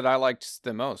artists that I liked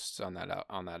the most on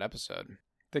that episode.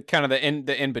 The kind of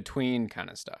the in between kind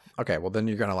of stuff. Okay, well then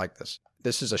you're gonna like this.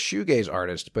 This is a shoegaze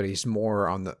artist, but he's more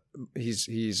on the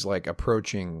he's like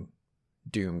approaching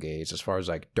doomgaze as far as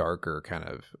like darker kind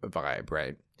of vibe,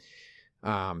 right?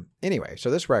 Anyway, so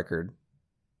this record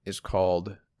is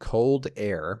called Cold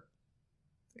Air.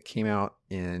 It came out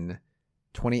in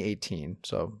 2018,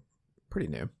 so pretty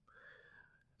new.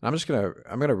 I'm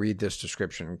gonna read this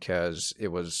description because it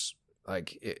was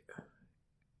like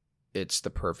it's the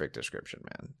perfect description,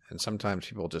 man. And sometimes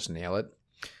people just nail it.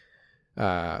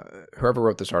 Whoever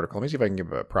wrote this article, let me see if I can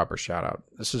give a proper shout out.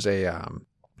 This is a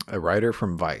writer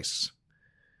from Vice.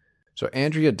 So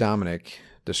Andrea Dominic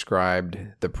described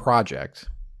the project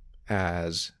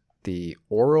as the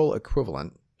oral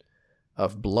equivalent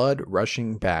of blood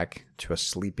rushing back to a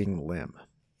sleeping limb.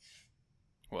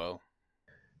 Whoa.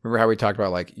 Remember how we talked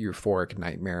about like Euphoric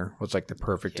Nightmare was like the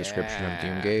perfect description of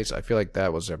doomgaze? I feel like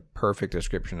that was a perfect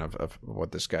description of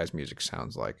what this guy's music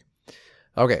sounds like.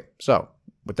 Okay, so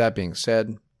with that being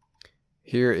said,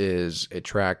 here is a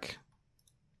track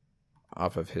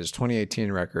off of his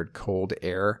 2018 record, Cold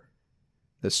Air.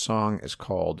 This song is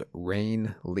called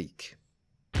Rain Leak.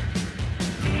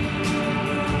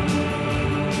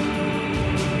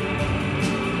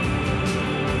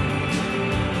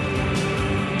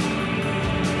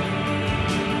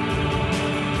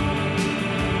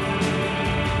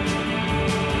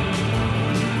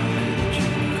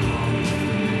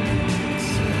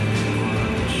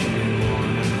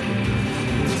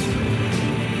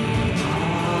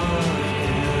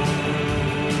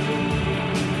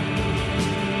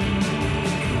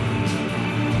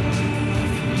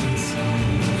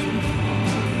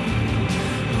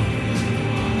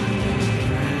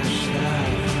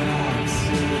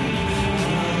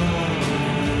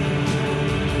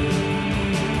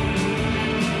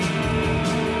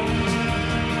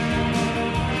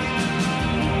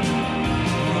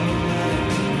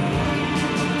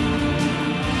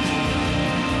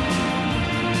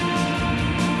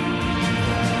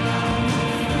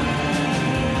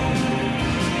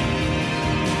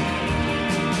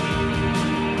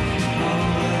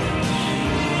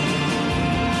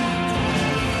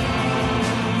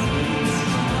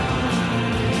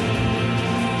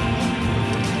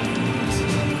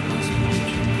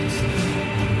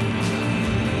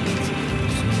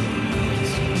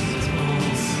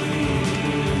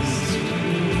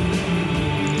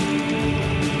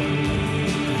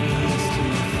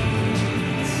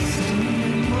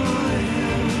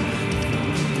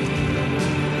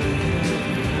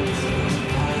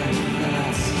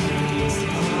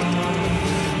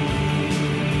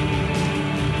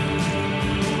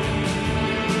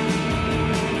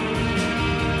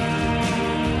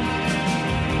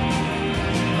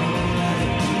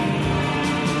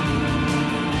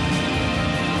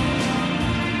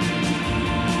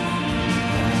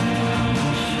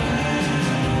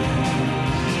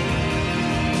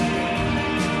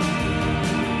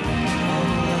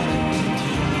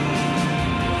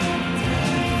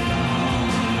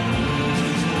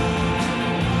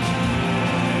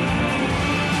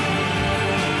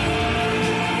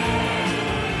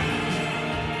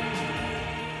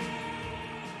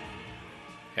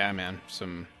 Yeah, man.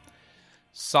 Some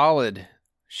solid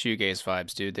shoegaze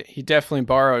vibes, dude. He definitely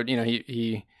borrowed,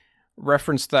 he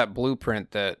referenced that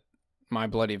blueprint that My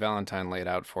Bloody Valentine laid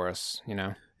out for us,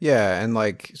 Yeah, and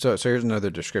like so here's another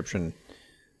description.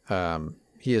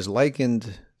 He is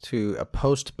likened to a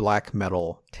post-black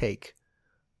metal take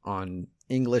on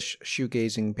English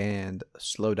shoegazing band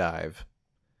Slowdive,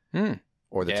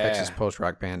 or the Texas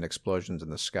post-rock band Explosions in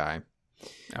the Sky.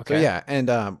 Okay. So yeah, and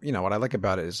what I like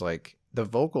about it is like the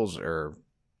vocals are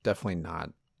definitely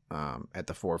not at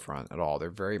the forefront at all. They're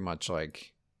very much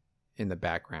like in the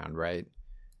background, right?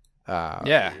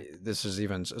 This is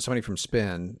even somebody from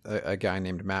Spin, a guy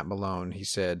named Matt Malone. He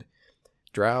said,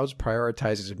 Drowse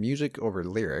prioritizes music over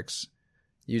lyrics,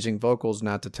 using vocals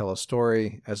not to tell a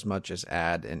story as much as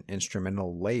add an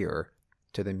instrumental layer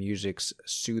to the music's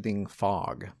soothing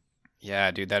fog.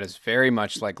 Yeah, dude, that is very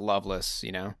much like Loveless,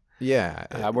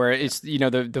 Yeah. Where it's,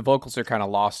 the vocals are kind of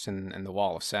lost in the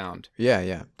wall of sound.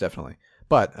 Yeah, definitely.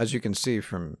 But as you can see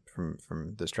from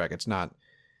this track, it's a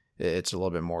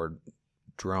little bit more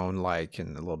drone-like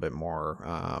and a little bit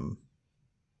more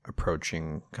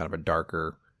approaching kind of a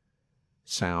darker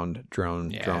sound,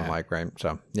 drone-like, right?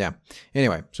 So, yeah.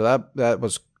 Anyway, so that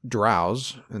was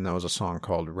Drowse, and that was a song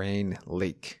called Rain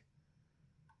Lake.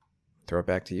 Throw it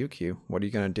back to you, Q. What are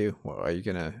you going to do? Are you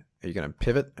going to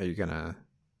pivot? Are you going to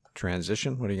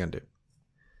transition? What are you going to do?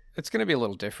 It's going to be a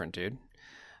little different, dude.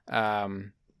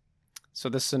 So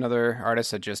this is another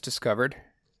artist I just discovered.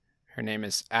 Her name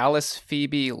is Alice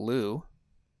Phoebe Liu.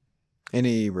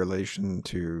 Any relation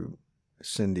to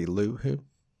Cindy Lou Who?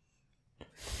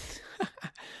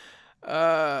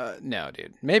 No,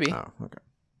 dude. Maybe. Oh, okay.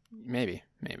 Maybe.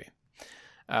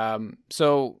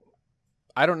 So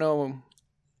I don't know.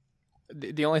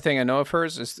 The only thing I know of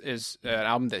hers is an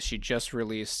album that she just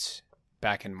released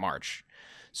back in March.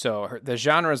 So the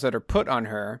genres that are put on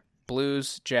her: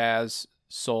 blues, jazz,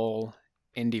 soul,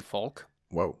 indie folk.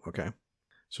 Whoa. Okay.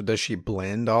 So does she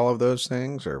blend all of those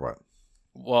things or what?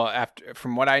 Well,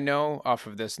 from what I know off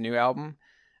of this new album,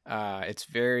 it's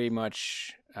very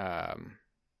much,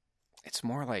 it's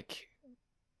more like,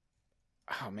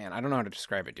 oh man, I don't know how to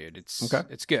describe it, dude.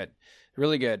 It's good,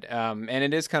 really good. And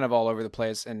it is kind of all over the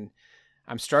place. And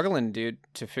I'm struggling, dude,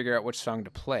 to figure out which song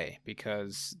to play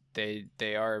because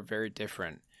they are very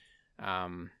different.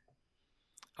 A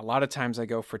lot of times I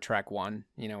go for track one,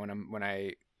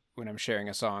 when I'm sharing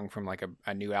a song from like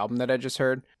a new album that I just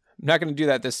heard. I'm not going to do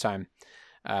that this time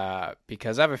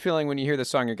because I have a feeling when you hear the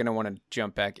song, you're going to want to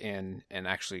jump back in and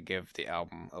actually give the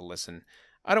album a listen.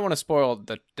 I don't want to spoil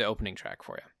the opening track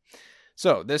for you.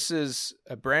 So this is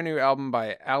a brand new album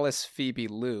by Alice Phoebe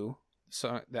Liu.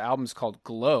 So the album's called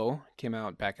Glow. Came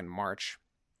out back in March.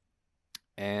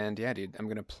 And yeah, dude, I'm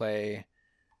going to play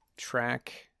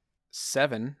track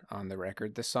 7 on the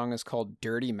record. This song is called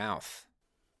Dirty Mouth.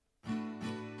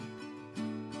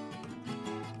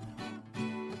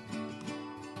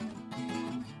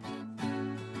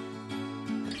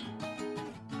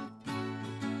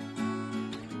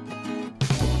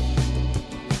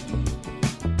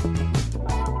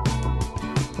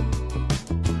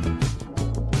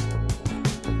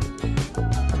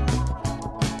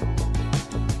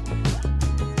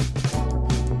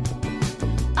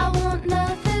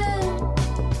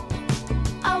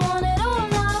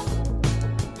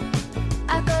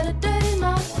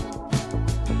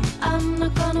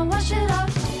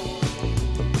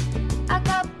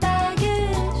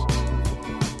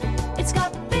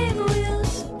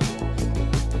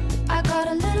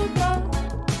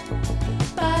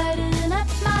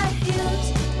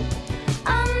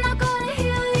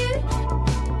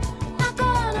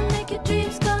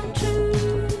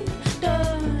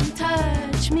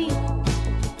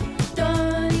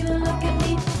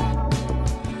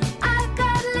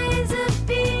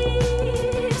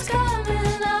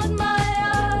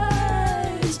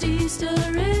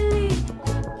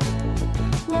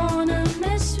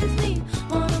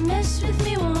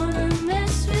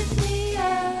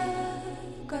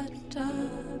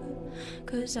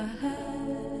 Cause I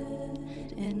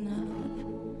had enough.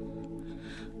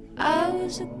 I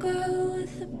was a girl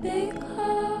with a big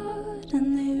heart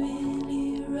and they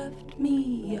really roughed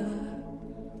me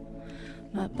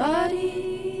up. My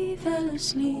body fell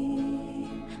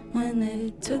asleep when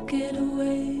they took it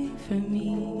away from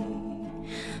me.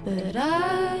 But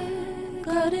I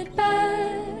got it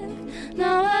back.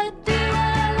 Now I do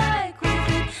what I like with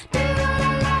it. Do what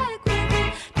I like with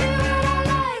it. Do what I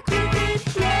like with it,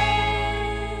 yeah.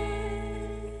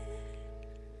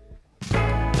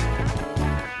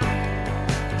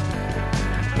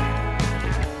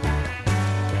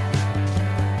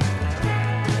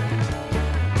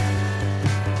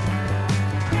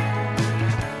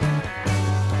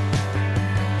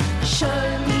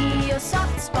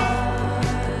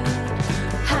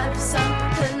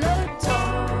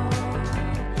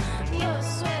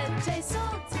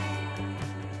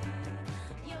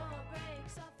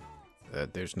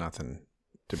 there's nothing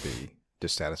to be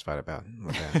dissatisfied about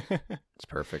with that. It's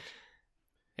perfect.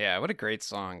 Yeah, what a great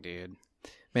song, dude.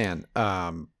 Man,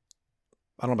 I don't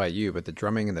know about you, but the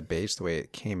drumming and the bass, the way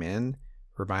it came in,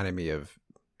 reminded me of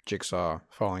Jigsaw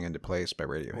Falling Into Place by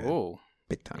Radiohead. Oh,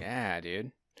 big time. Yeah,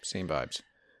 dude. Same vibes.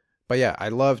 But yeah, I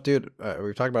love, dude,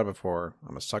 we've talked about it before.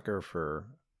 I'm a sucker for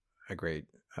a great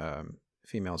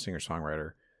female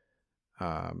singer-songwriter.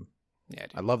 Yeah,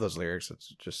 dude. I love those lyrics.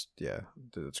 It's just, yeah,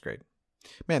 dude, it's great.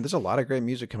 Man, there's a lot of great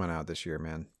music coming out this year,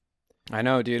 man. I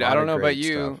know, dude. I don't know about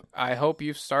you. Stuff. I hope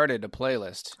you've started a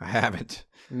playlist. I haven't.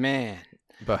 Man.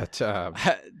 But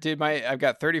dude, I've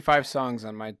got 35 songs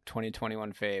on my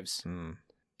 2021 faves.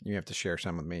 You have to share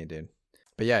some with me, dude.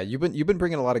 But yeah, you've been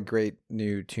bringing a lot of great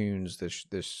new tunes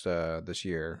this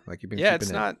year. Like you've been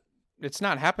it's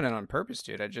not happening on purpose,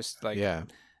 dude. I just like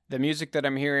the music that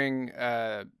I'm hearing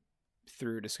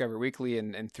through Discover Weekly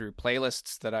and through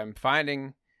playlists that I'm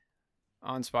finding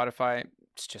on Spotify.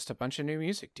 It's just a bunch of new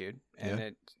music, dude.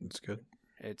 And it's good.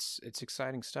 It's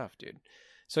exciting stuff, dude.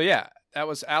 So yeah, that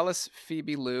was Alice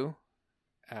Phoebe Lou,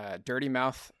 Dirty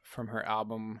Mouth from her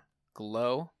album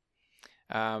Glow.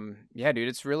 Yeah, dude,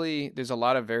 it's really, there's a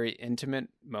lot of very intimate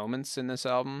moments in this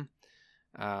album.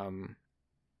 The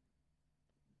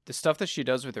stuff that she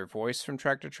does with her voice from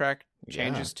track to track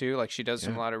changes too. Like she does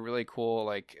a lot of really cool,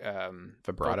 like,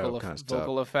 vibrato kind of stuff.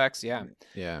 Vocal effects. Yeah.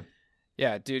 Yeah,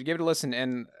 dude, give it a listen.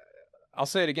 And I'll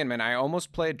say it again, man. I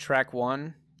almost played track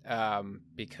 1,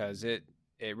 because it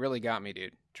really got me,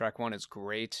 dude. Track 1 is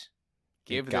great.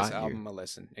 Give this album a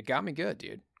listen. It got me good,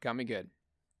 dude. Got me good.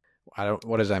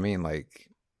 What does that mean? Like,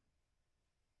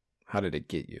 how did it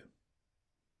get you?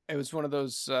 It was one of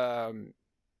those,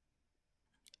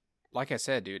 like I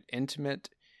said, dude, intimate.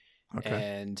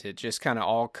 And it just kind of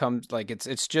all comes, like,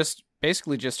 it's just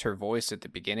basically just her voice at the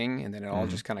beginning, and then it all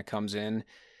just kind of comes in.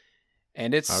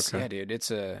 And it's, yeah, dude,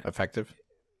 it's effective.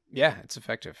 Yeah, it's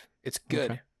effective. It's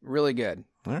good. Really good.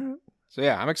 All right. So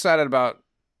yeah, I'm excited about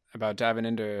diving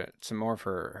into some more of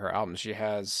her albums. She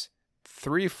has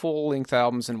 3 full-length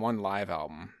albums and 1 live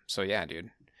album. So yeah,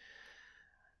 dude.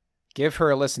 Give her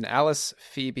a listen. Alice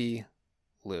Phoebe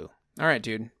Lou. All right,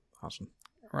 dude. Awesome.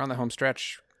 We're on the home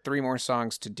stretch. 3 more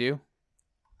songs to do.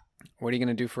 What are you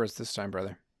going to do for us this time,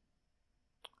 brother?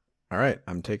 All right.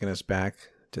 I'm taking us back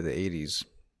to the 80s.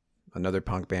 Another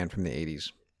punk band from the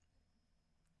 80s.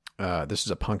 This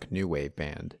is a punk new wave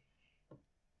band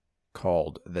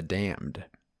called The Damned.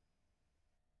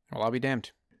 Well, I'll be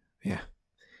damned. Yeah.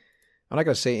 I'm not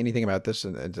going to say anything about this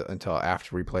until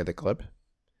after we play the clip.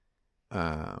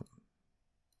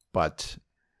 But,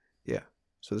 yeah.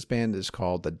 So this band is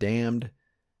called The Damned.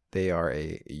 They are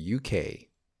a UK-based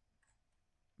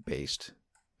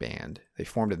band. They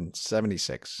formed in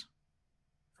 1976.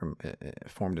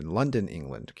 Formed in London,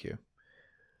 England, Q.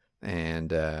 And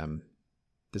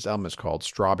this album is called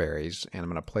Strawberries. And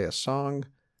I'm going to play a song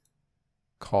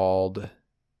called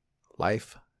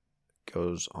Life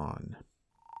Goes On.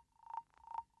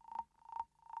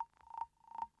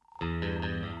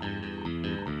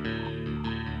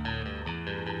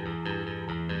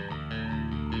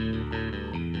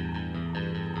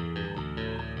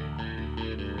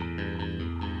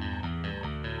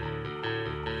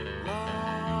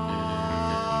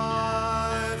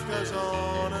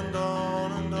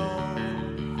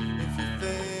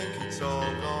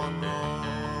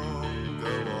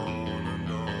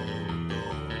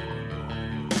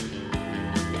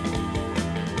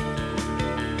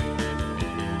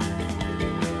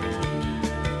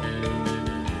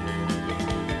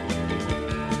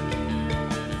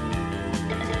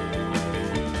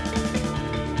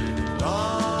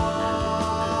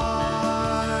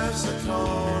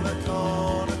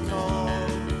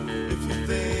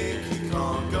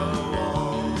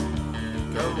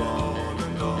 Go on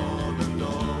and on and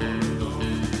on.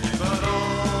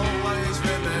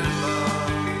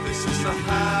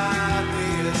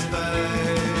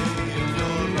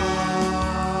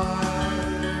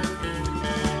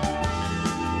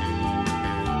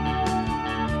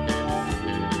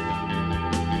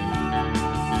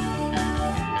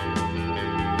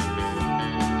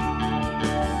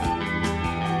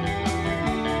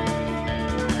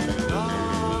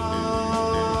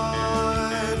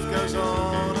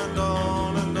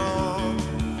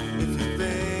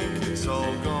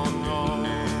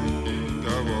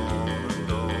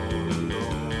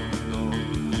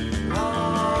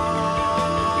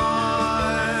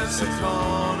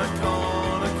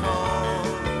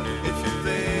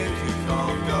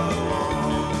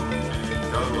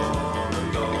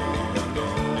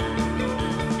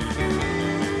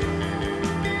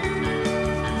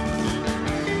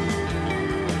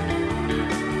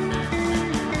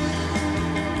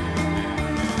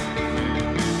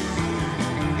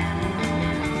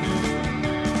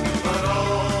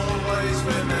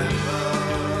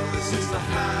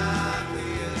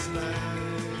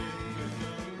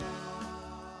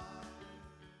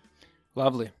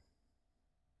 Lovely.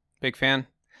 Big fan.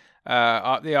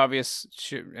 The obvious.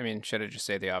 Should I just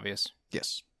say the obvious?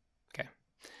 Yes. Okay.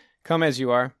 Come As You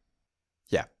Are.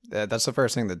 Yeah, that's the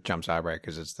first thing that jumps out, right?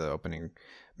 Because it's the opening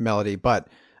melody. But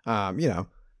a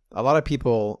lot of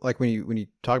people, like when you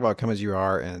talk about Come As You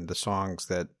Are and the songs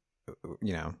that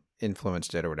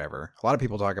influenced it or whatever, a lot of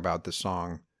people talk about the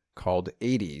song called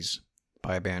 80s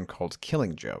by a band called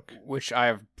Killing Joke, which I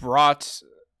have brought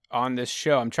on this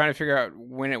show. I'm trying to figure out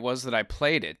when it was that I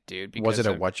played it, dude. Was it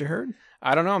a What You Heard?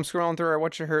 I don't know. I'm scrolling through our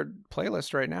What You Heard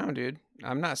playlist right now, dude.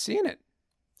 I'm not seeing it.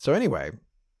 So anyway,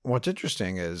 what's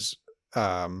interesting is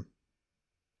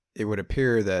it would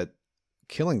appear that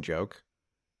Killing Joke,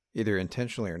 either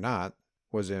intentionally or not,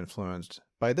 was influenced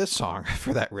by this song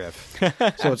for that riff.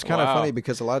 So it's kind of funny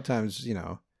because a lot of times,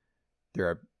 there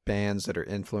are bands that are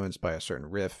influenced by a certain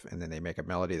riff and then they make a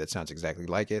melody that sounds exactly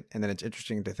like it. And then it's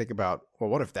interesting to think about, well,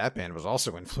 what if that band was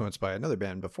also influenced by another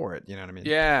band before it? You know what I mean?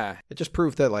 Yeah. It just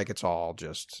proved that like it's all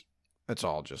just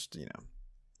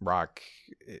rock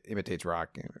imitates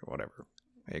rock, whatever.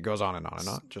 It goes on and on and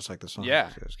on, just like the song. Yeah.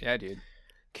 Yeah, dude.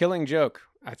 Killing Joke.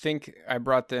 I think I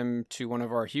brought them to one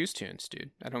of our Hughes tunes,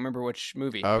 dude. I don't remember which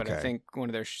movie, but I think one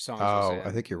of their songs was in.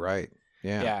 I think you're right.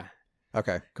 Yeah. Yeah.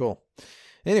 Okay, cool.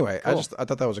 Anyway, cool. I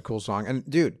thought that was a cool song. And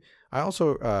dude, I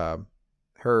also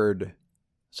heard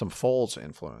some Foles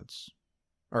influence.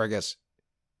 Or I guess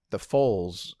the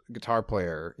Foles guitar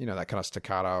player, that kind of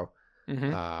staccato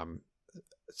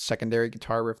secondary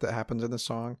guitar riff that happens in the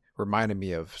song reminded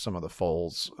me of some of the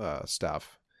Foles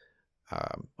stuff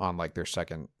on like their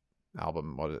second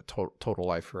album. What is it? Total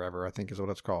Life Forever, I think is what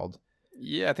it's called.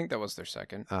 Yeah, I think that was their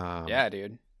second. Yeah,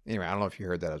 dude. Anyway, I don't know if you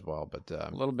heard that as well, but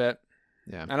a little bit.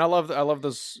 Yeah, and I love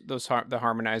the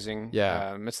harmonizing.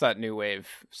 Yeah, it's that new wave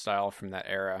style from that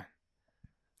era.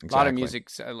 Exactly. A lot of music.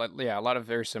 Yeah, a lot of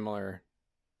very similar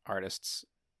artists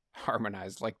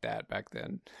harmonized like that back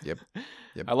then. Yep.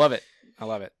 I love it. All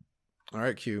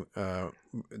right, Q.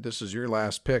 This is your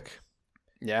last pick.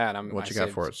 Yeah, and what you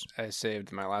got for us? I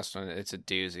saved my last one. It's a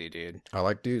doozy, dude. I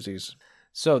like doozies.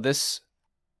 So this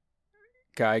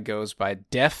guy goes by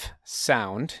Def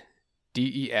Sound,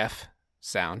 DEF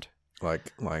Sound.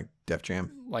 Like Def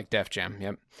Jam? Like Def Jam,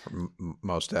 yep.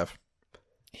 Most Def.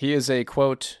 He is a,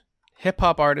 quote,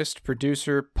 hip-hop artist,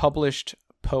 producer, published,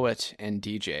 poet, and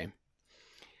DJ.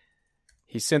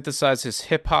 He synthesizes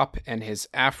hip-hop and his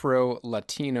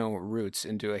Afro-Latino roots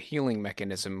into a healing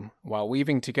mechanism while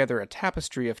weaving together a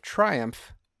tapestry of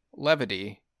triumph,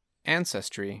 levity,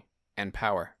 ancestry, and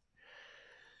power.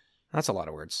 That's a lot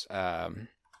of words.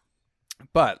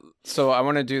 But, so I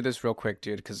want to do this real quick,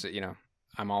 dude, because,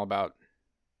 I'm all about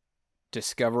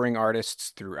discovering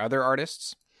artists through other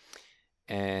artists.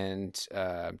 And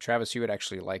Travis, you would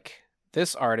actually like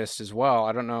this artist as well.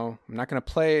 I don't know. I'm not going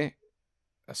to play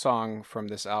a song from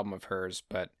this album of hers,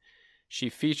 but she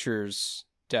features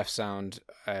Def Sound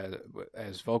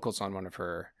as vocals on one of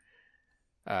her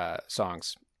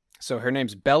songs. So her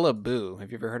name's Bella Boo.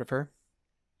 Have you ever heard of her?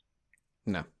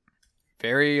 No.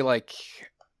 Very like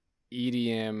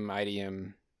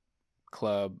IDM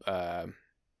club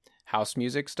house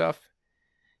music stuff.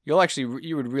 You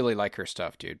would really like her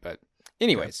stuff, dude. But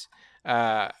anyways,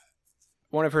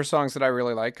 one of her songs that I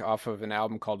really like off of an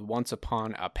album called Once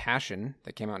Upon a Passion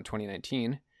that came out in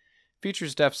 2019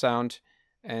 features Def Sound.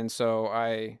 And so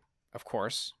I, of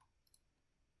course,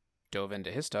 dove into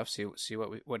his stuff, see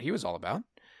what he was all about.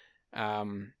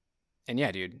 And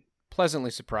yeah, dude,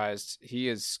 pleasantly surprised. He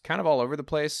is kind of all over the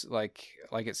place. Like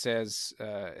it says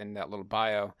in that little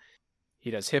bio,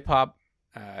 he does hip hop.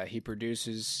 He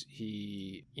produces,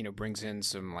 he, brings in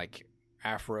some like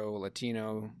Afro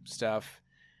Latino stuff,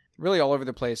 really all over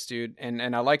the place, dude.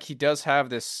 And I like, he does have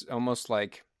this almost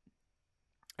like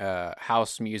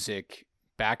house music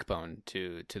backbone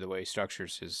to the way he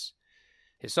structures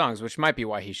his songs, which might be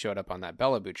why he showed up on that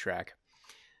Bella Boo track.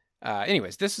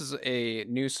 Anyways, this is a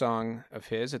new song of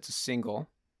his. It's a single.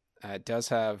 It does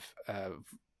have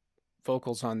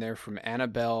vocals on there from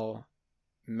Annabelle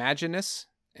Maginus.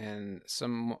 And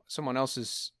someone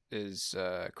else is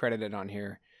credited on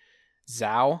here,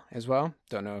 Zao as well.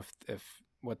 Don't know if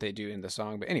what they do in the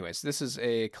song, but anyways, this is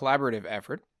a collaborative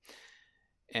effort.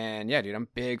 And yeah, dude, I'm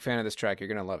a big fan of this track. You're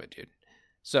gonna love it, dude.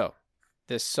 So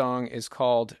this song is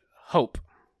called Hope.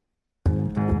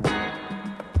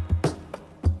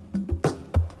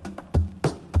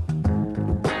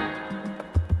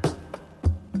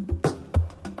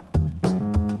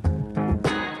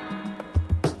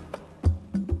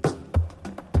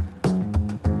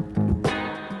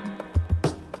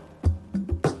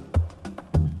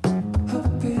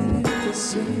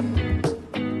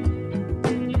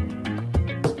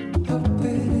 Hope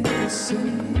it is the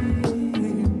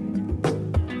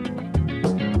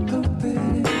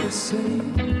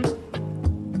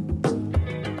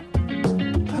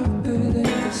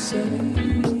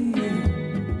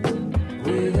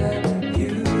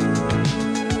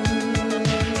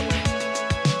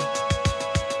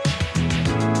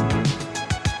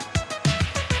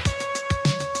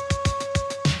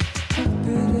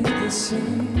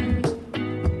same.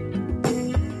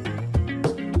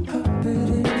 Hope it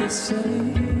ain't the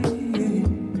same.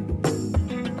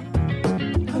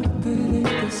 Hope it ain't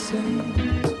the same.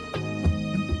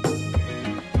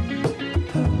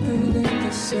 Hope it ain't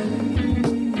the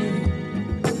same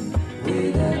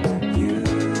without you.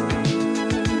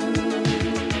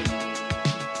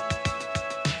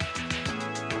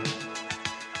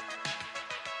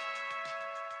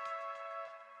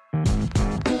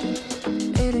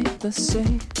 It ain't the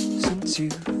same since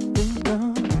you've been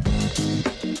gone.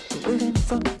 Waiting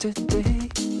for today,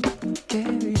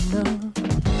 carrying on.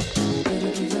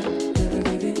 Never give up, never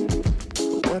give in.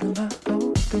 What am I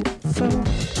hoping for?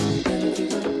 Never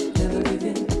give up, never give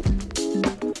in.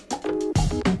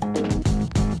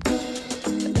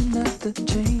 Another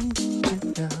change,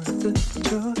 another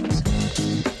choice.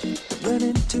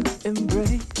 Learning to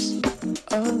embrace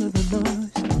all of the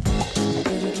noise.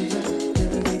 Never give up,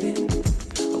 never give in.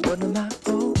 What am I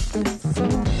hoping for?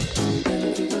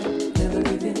 Never give up, never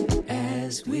give in.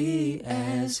 As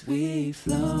we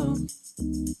flow,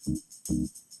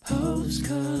 post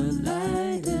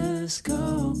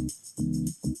kaleidoscope.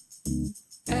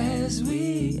 As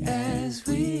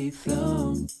we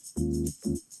flow,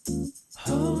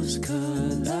 post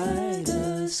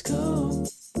kaleidoscope.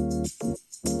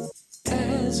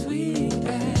 As we flow,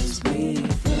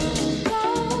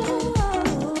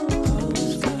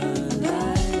 post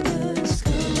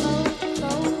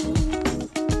kaleidoscope.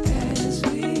 As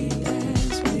we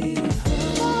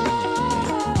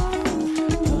flow,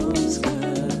 post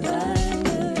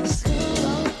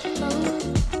kaleidoscope.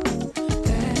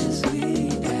 As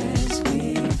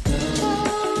we flow,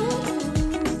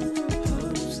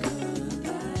 post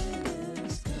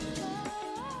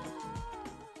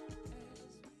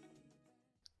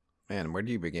Man, where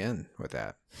do you begin with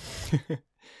that?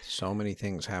 So many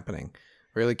things happening.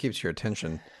 Really keeps your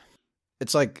attention.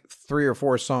 It's like 3 or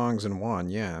 4 songs in one,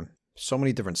 yeah. So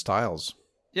many different styles.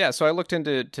 Yeah, so I looked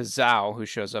into Zao, who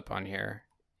shows up on here.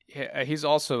 He's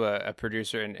also a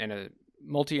producer and a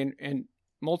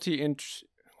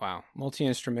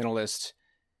multi-instrumentalist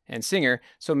and singer.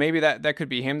 So maybe that could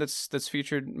be him that's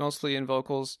featured mostly in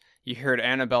vocals. You heard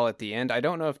Annabelle at the end. I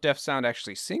don't know if Def Sound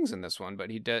actually sings in this one, but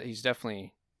he's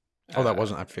definitely. Oh, that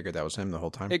wasn't. I figured that was him the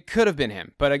whole time. It could have been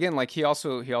him, but again, like he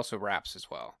also raps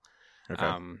as well. Okay.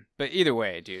 But either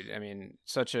way, dude, I mean,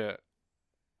 such a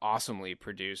awesomely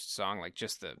produced song, like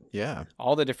just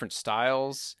all the different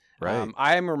styles. Right.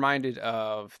 I am reminded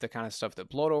of the kind of stuff that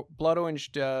Blood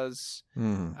Orange does.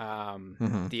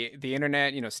 Mm-hmm. The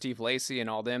internet, Steve Lacy and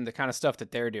all them, the kind of stuff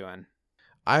that they're doing.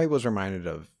 I was reminded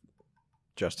of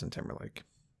Justin Timberlake.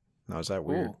 Now, is that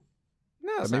weird? Ooh.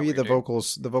 No, it's maybe not weird,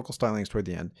 the vocal stylings toward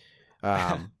the end.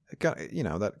 It got,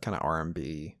 that kind of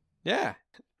R&B. Yeah.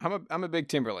 I'm a big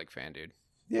Timberlake fan, dude.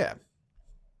 Yeah.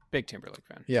 Big Timberlake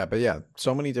fan. Yeah, but yeah,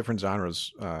 so many different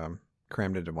genres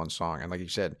crammed into one song, and like you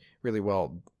said, really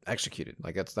well executed.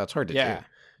 Like that's hard to do.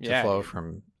 To flow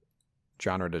from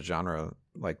genre to genre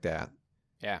like that.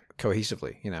 Yeah.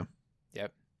 Cohesively,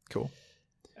 Yep. Cool.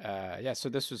 So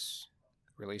this was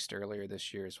released earlier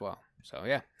this year as well. So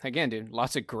yeah, again, dude,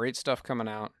 lots of great stuff coming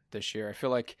out this year. I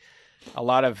feel like a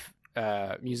lot of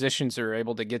musicians are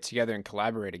able to get together and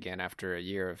collaborate again after a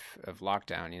year of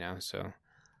lockdown, so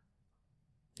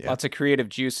lots of creative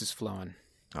juices flowing.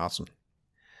 Awesome.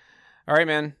 All right,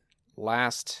 man.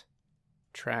 Last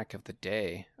track of the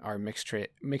day. Our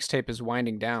mixtape is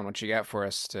winding down. What you got for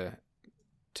us to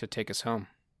take us home?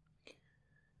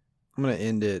 I'm going to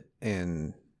end it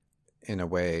in a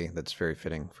way that's very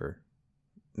fitting for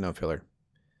No Filler.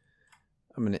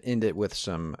 I'm going to end it with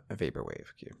some vaporwave.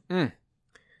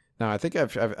 Now, I think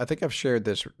I've shared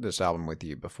this album with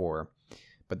you before,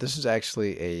 but this is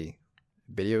actually a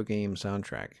video game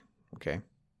soundtrack. Okay,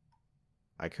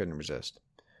 I couldn't resist.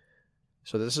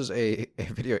 So this is a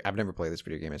video. I've never played this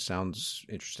video game. It sounds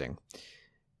interesting.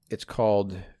 It's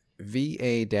called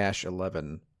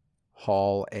VA-11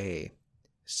 Hall A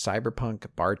Cyberpunk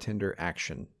Bartender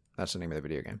Action. That's the name of the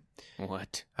video game.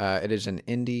 What? It is an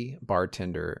indie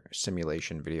bartender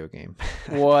simulation video game.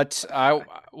 What? I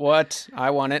want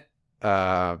it.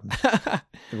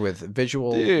 With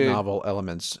visual novel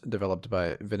elements developed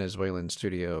by Venezuelan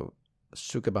studio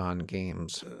Sukaban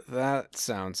Games. That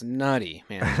sounds nutty,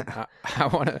 man. I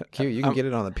want to. You can get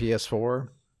it on the PS4,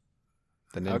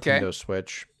 the Nintendo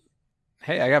Switch.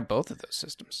 Hey, I got both of those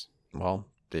systems. Well,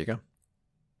 there you go.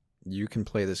 You can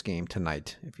play this game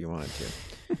tonight if you wanted to.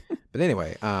 But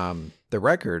anyway, the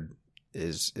record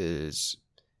is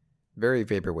very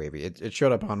vaporwavy. It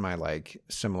showed up on my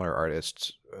similar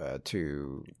artists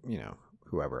to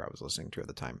whoever I was listening to at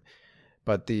the time.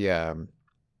 But the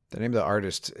The name of the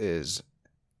artist is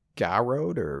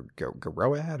Garroad or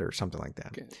Garroad or something like that.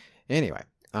 Okay. Anyway,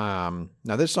 now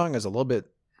this song is a little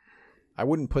bit. I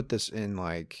wouldn't put this in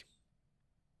like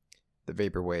the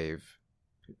vaporwave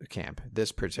camp.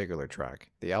 This particular track,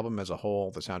 the album as a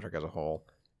whole, the soundtrack as a whole,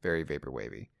 very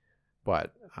vaporwavy.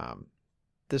 But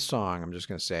this song, I'm just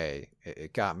gonna say,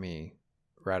 it got me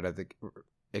right out of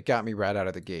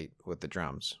the gate with the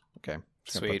drums. Okay,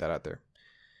 just gonna Sweet. put that out there.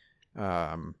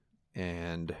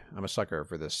 And I'm a sucker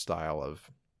for this style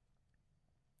of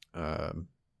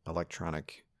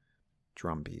electronic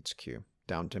drum beats. Q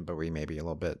down tempo-y, maybe a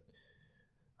little bit.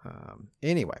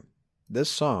 Anyway, this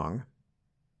song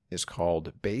is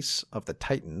called Base of the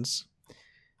Titans,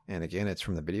 and again, it's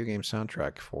from the video game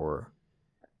soundtrack for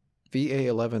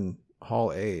VA11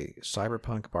 Hall A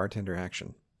Cyberpunk Bartender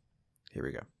Action. Here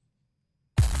we go.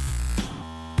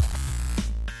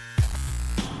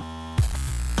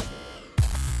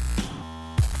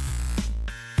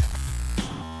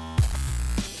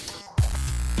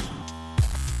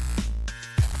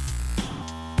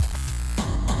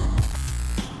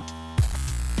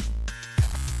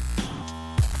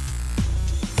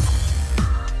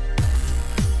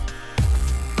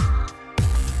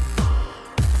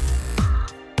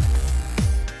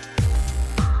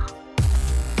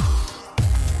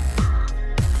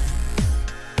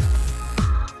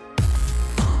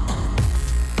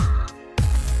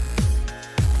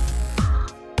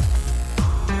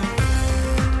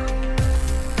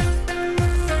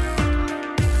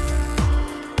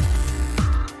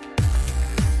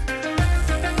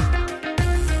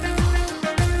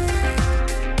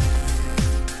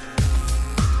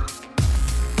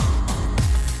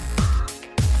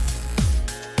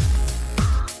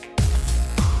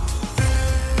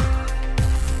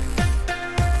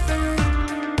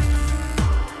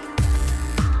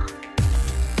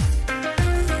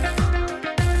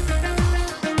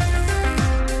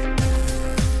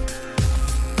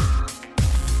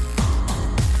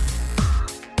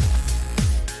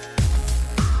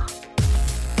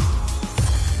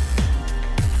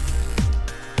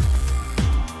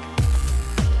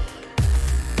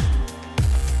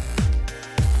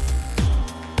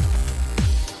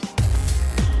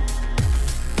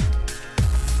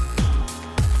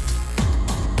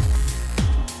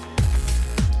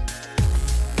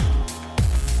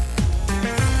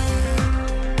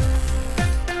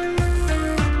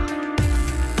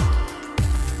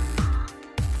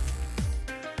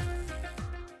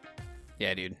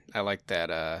 Yeah, dude. I like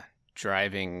that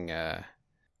driving,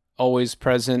 always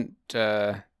present,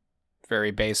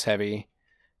 very bass heavy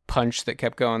punch that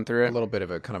kept going through A it. little bit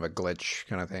of a kind of a glitch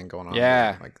kind of thing going on.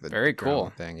 Yeah, like the very ground cool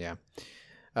thing. Yeah.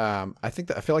 I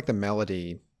feel like the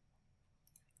melody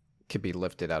could be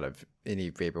lifted out of any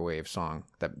vaporwave song.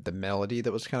 That the melody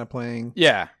that was kind of playing,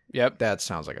 Yeah. Yep. that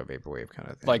sounds like a vaporwave kind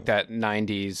of thing. Like that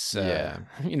 90s, Yeah.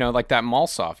 like that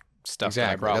Mallsoft stuff Exactly,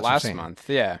 that I brought that's what I'm last saying. month.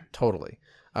 Yeah. Totally.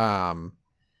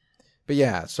 But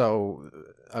yeah, so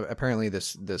apparently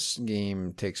this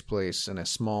game takes place in a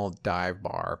small dive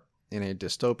bar in a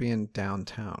dystopian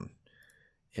downtown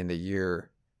in the year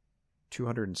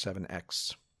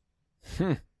 207X.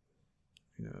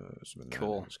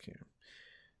 Cool.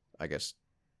 I guess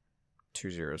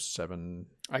 207.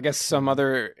 I guess some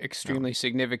other extremely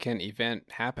significant event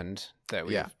happened that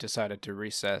we've Yeah. decided to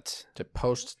reset. To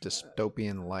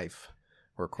post-dystopian life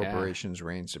where corporations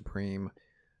reign supreme.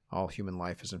 All human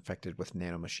life is infected with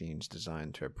nanomachines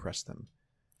designed to oppress them.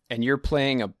 And you're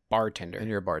playing a bartender. And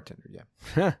you're a bartender,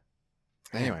 yeah.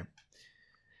 Anyway,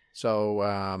 so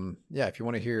if you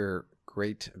want to hear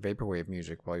great vaporwave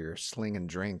music while you're slinging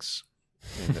drinks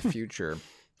in the future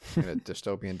in a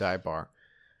dystopian dive bar,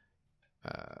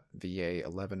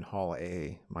 VA11 Hall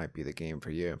A might be the game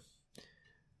for you.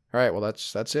 All right, well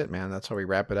that's it, man. That's how we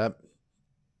wrap it up.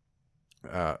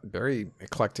 Very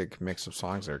eclectic mix of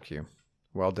songs there, Q.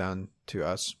 Well done to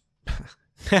us.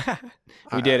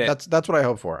 We did it. That's what I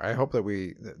hope for. I hope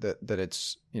that that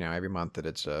it's every month that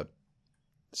it's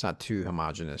not too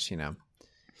homogenous. Yeah,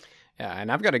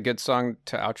 and I've got a good song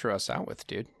to outro us out with,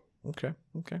 dude. Okay.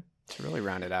 To really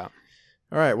round it out.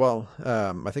 All right. Well,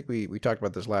 I think we talked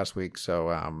about this last week.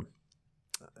 So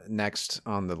next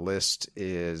on the list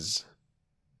is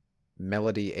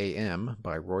Melody AM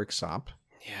by Royksop.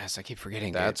 Yes, I keep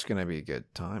forgetting. That's going to be good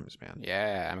times, man.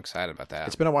 Yeah, I'm excited about that.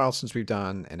 It's been a while since we've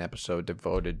done an episode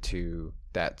devoted to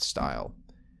that style,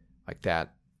 like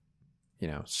that,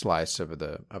 slice of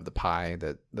the pie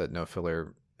that No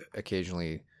Filler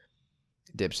occasionally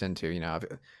dips into.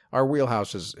 Our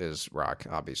wheelhouse is rock,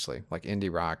 obviously, like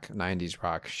indie rock, 90s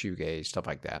rock, shoegaze, stuff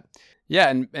like that.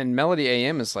 Yeah, and Melody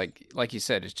AM is like you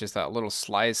said, it's just that little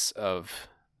slice of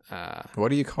What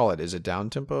do you call it? Is it down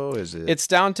tempo? Is it? It's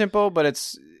down tempo, but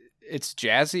it's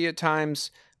jazzy at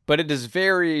times. But it is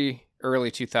very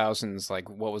early 2000s, like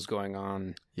what was going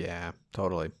on. Yeah,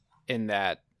 totally. In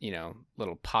that,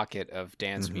 little pocket of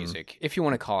dance music, if you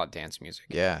want to call it dance music.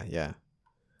 Yeah, yeah.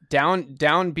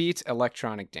 Downbeat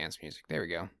electronic dance music. There we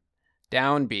go.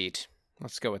 Downbeat.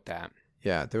 Let's go with that.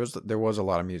 Yeah, there was a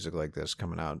lot of music like this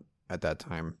coming out at that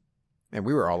time, and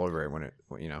we were all over it when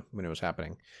it was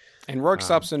happening. And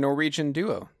Rorkestopp's a Norwegian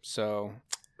duo, so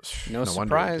no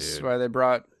surprise why they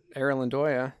brought Erlend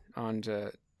Øye on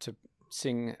to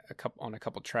sing on a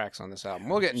couple tracks on this album.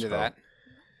 We'll get into that.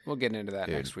 We'll get into that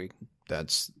next week.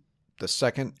 That's the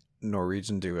second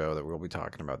Norwegian duo that we'll be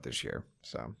talking about this year.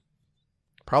 So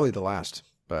probably the last,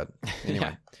 but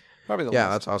anyway. Probably the last. Yeah,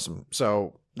 that's awesome.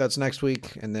 So that's next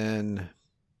week, and then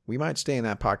we might stay in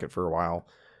that pocket for a while,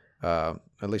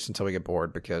 at least until we get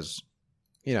bored, because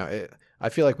I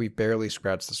feel like we barely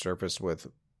scratched the surface with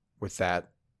that.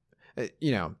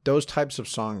 Those types of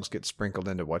songs get sprinkled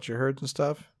into What You Heard and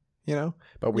stuff,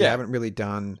 but we haven't really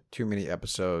done too many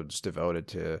episodes devoted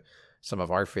to some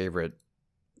of our favorite,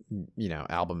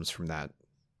 albums from that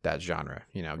genre,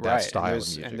 that style of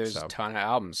music. And there's a ton of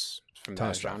albums from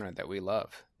that genre that we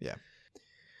love. Yeah.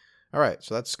 All right.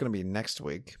 So that's going to be next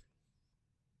week.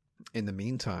 In the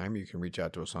meantime, you can reach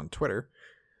out to us on Twitter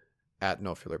at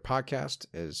No Filler Podcast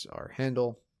is our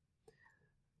handle.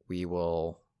 We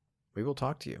will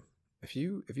talk to you. If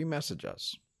you message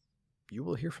us, you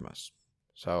will hear from us.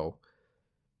 So,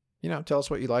 tell us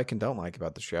what you like and don't like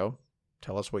about the show.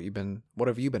 Tell us what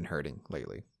have you been herding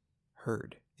lately?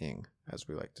 Herding, as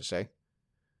we like to say.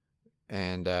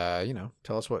 And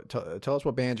tell us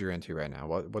what band you're into right now.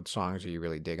 What songs are you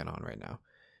really digging on right now?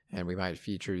 And we might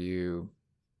feature you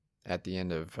at the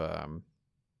end of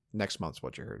next month's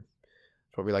What You Heard.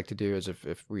 So what we like to do is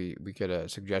if we get a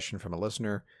suggestion from a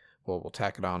listener, we'll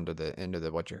tack it on to the end of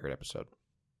the What You Heard episode.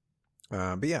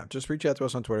 But yeah, just reach out to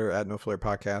us on Twitter at No Filler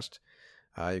Podcast.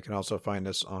 You can also find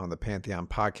us on the Pantheon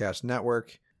Podcast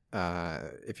Network.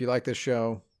 If you like this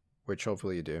show, which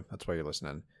hopefully you do, that's why you're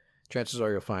listening, chances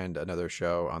are you'll find another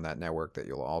show on that network that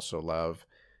you'll also love,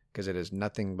 because it is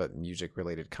nothing but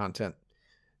music-related content.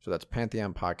 So that's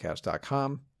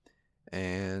pantheonpodcast.com.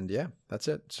 And yeah, that's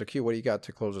it. So Q, what do you got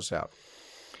to close us out?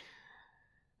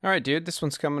 All right, dude. This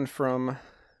one's coming from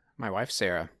my wife,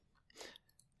 Sarah.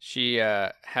 She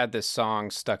had this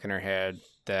song stuck in her head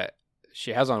that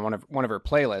she has on one of her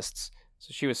playlists.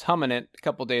 So she was humming it a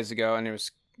couple days ago, and it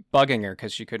was bugging her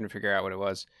because she couldn't figure out what it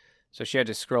was. So she had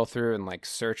to scroll through and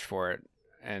search for it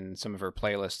in some of her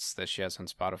playlists that she has on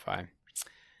Spotify.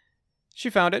 She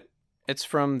found it. It's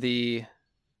from the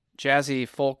jazzy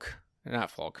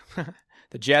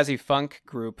the jazzy funk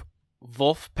group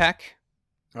Wolfpack.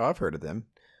 Oh, I've heard of them.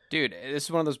 Dude, this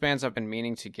is one of those bands I've been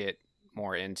meaning to get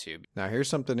more into. Now, here's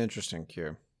something interesting,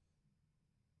 Q.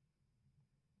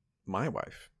 My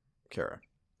wife, Kara,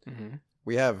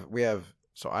 we have.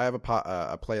 So I have a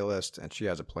playlist, and she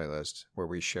has a playlist where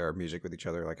we share music with each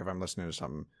other. Like if I'm listening to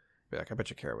something, be like, I bet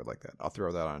you Kara would like that. I'll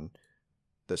throw that on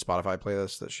the Spotify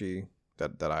playlist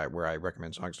where I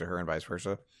recommend songs to her and vice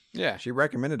versa. Yeah, she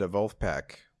recommended a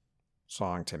Wolfpack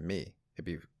song to me. It'd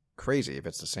be crazy if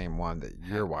it's the same one that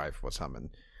your wife was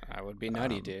humming. I would be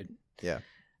nutty, dude. Yeah.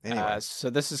 Anyway, so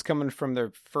this is coming from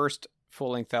their first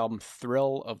full-length album,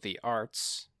 Thrill of the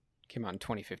Arts. Came out in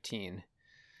 2015.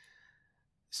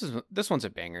 This one's a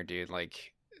banger, dude.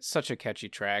 Such a catchy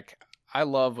track. I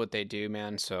love what they do,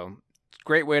 man. So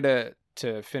great way to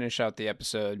finish out the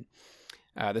episode.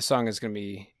 This song is going to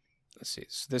be, let's see.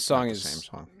 So this song is the same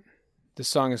song. This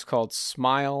song is called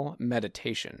Smile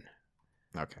Meditation.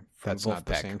 Okay. That's not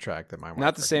the same track that my wife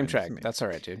Not the same track. That's all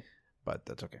right, dude. But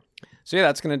that's okay. So yeah,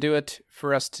 that's going to do it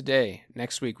for us today.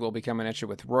 Next week, we'll be coming at you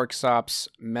with Rorkestopp's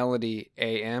Melody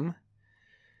AM.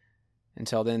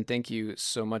 Until then, thank you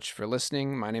so much for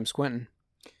listening. My name's Quentin.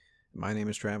 My name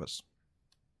is Travis.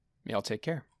 Y'all take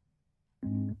care.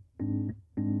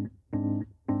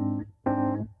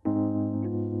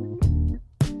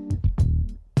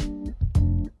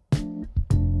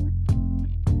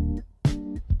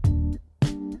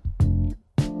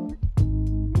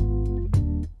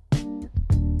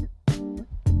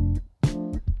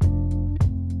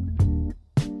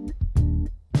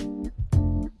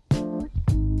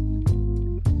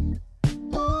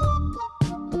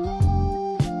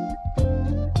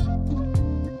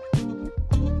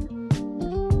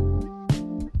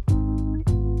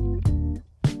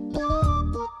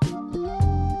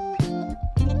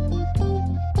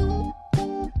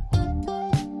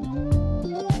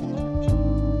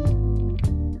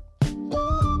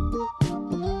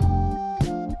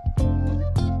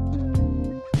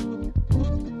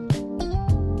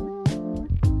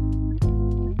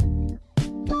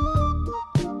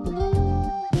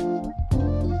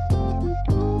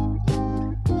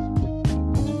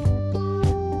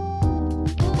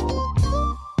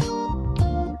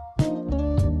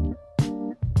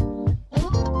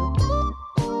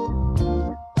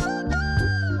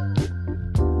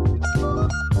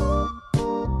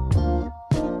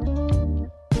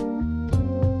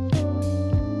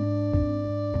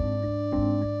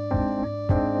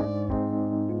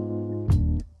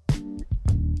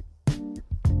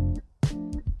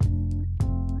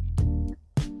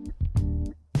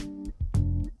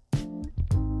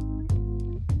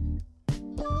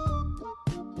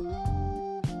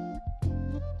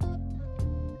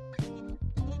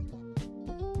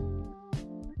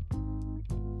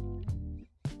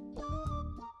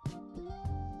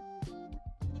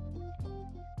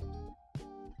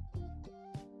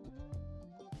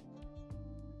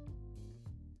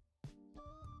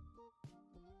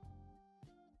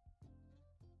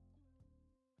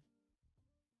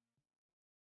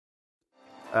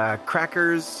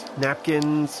 Crackers,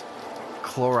 napkins,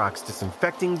 Clorox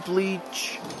disinfecting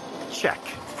bleach. Check.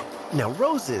 Now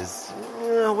roses,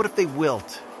 what if they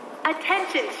wilt?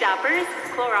 Attention shoppers,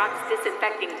 Clorox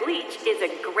disinfecting bleach is a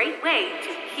great way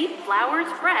to keep flowers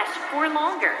fresh for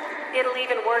longer. It'll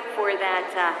even work for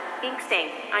that ink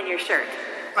stain on your shirt.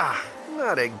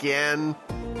 Not again.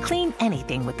 Clean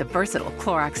anything with the versatile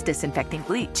Clorox disinfecting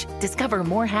bleach. Discover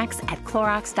more hacks at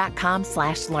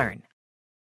Clorox.com/learn.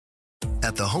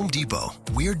 At the Home Depot,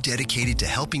 we're dedicated to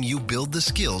helping you build the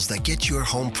skills that get your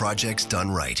home projects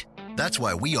done right. That's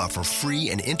why we offer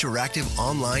free and interactive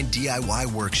online DIY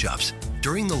workshops.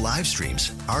 During the live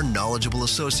streams, our knowledgeable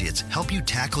associates help you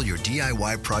tackle your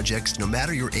DIY projects no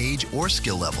matter your age or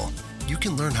skill level. You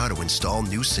can learn how to install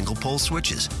new single-pole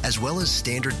switches, as well as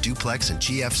standard duplex and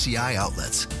GFCI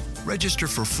outlets. Register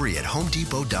for free at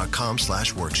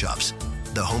homedepot.com/workshops.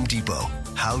 The Home Depot,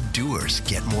 how doers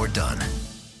get more done.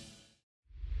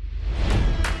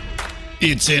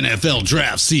 It's NFL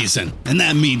draft season, and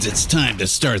that means it's time to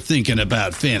start thinking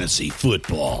about fantasy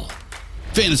football.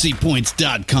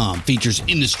 FantasyPoints.com features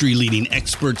industry-leading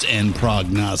experts and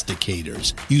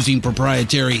prognosticators using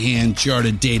proprietary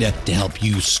hand-charted data to help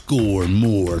you score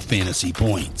more fantasy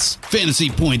points.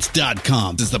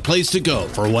 FantasyPoints.com is the place to go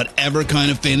for whatever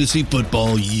kind of fantasy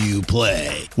football you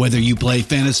play. Whether you play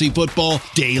fantasy football,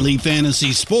 daily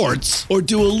fantasy sports, or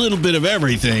do a little bit of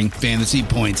everything, Fantasy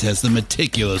Points has the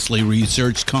meticulously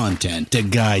researched content to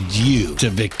guide you to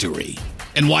victory.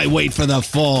 And why wait for the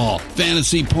fall?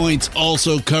 Fantasy Points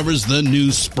also covers the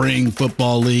new spring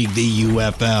football league, the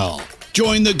UFL.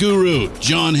 Join the guru,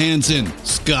 John Hansen,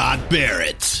 Scott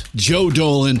Barrett, Joe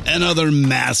Dolan, and other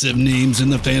massive names in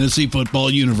the fantasy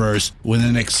football universe with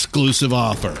an exclusive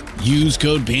offer. Use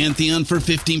code Pantheon for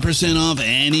 15% off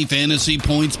any Fantasy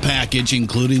Points package,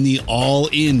 including the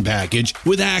all-in package,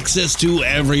 with access to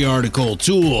every article,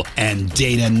 tool, and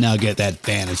data nugget that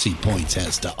Fantasy Points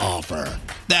has to offer.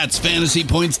 That's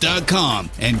FantasyPoints.com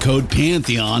and code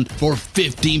Pantheon for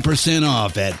 15%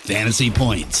 off at Fantasy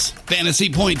Points.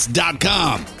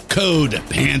 FantasyPoints.com, code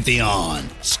Pantheon.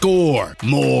 Score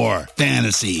more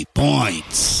fantasy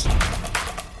points.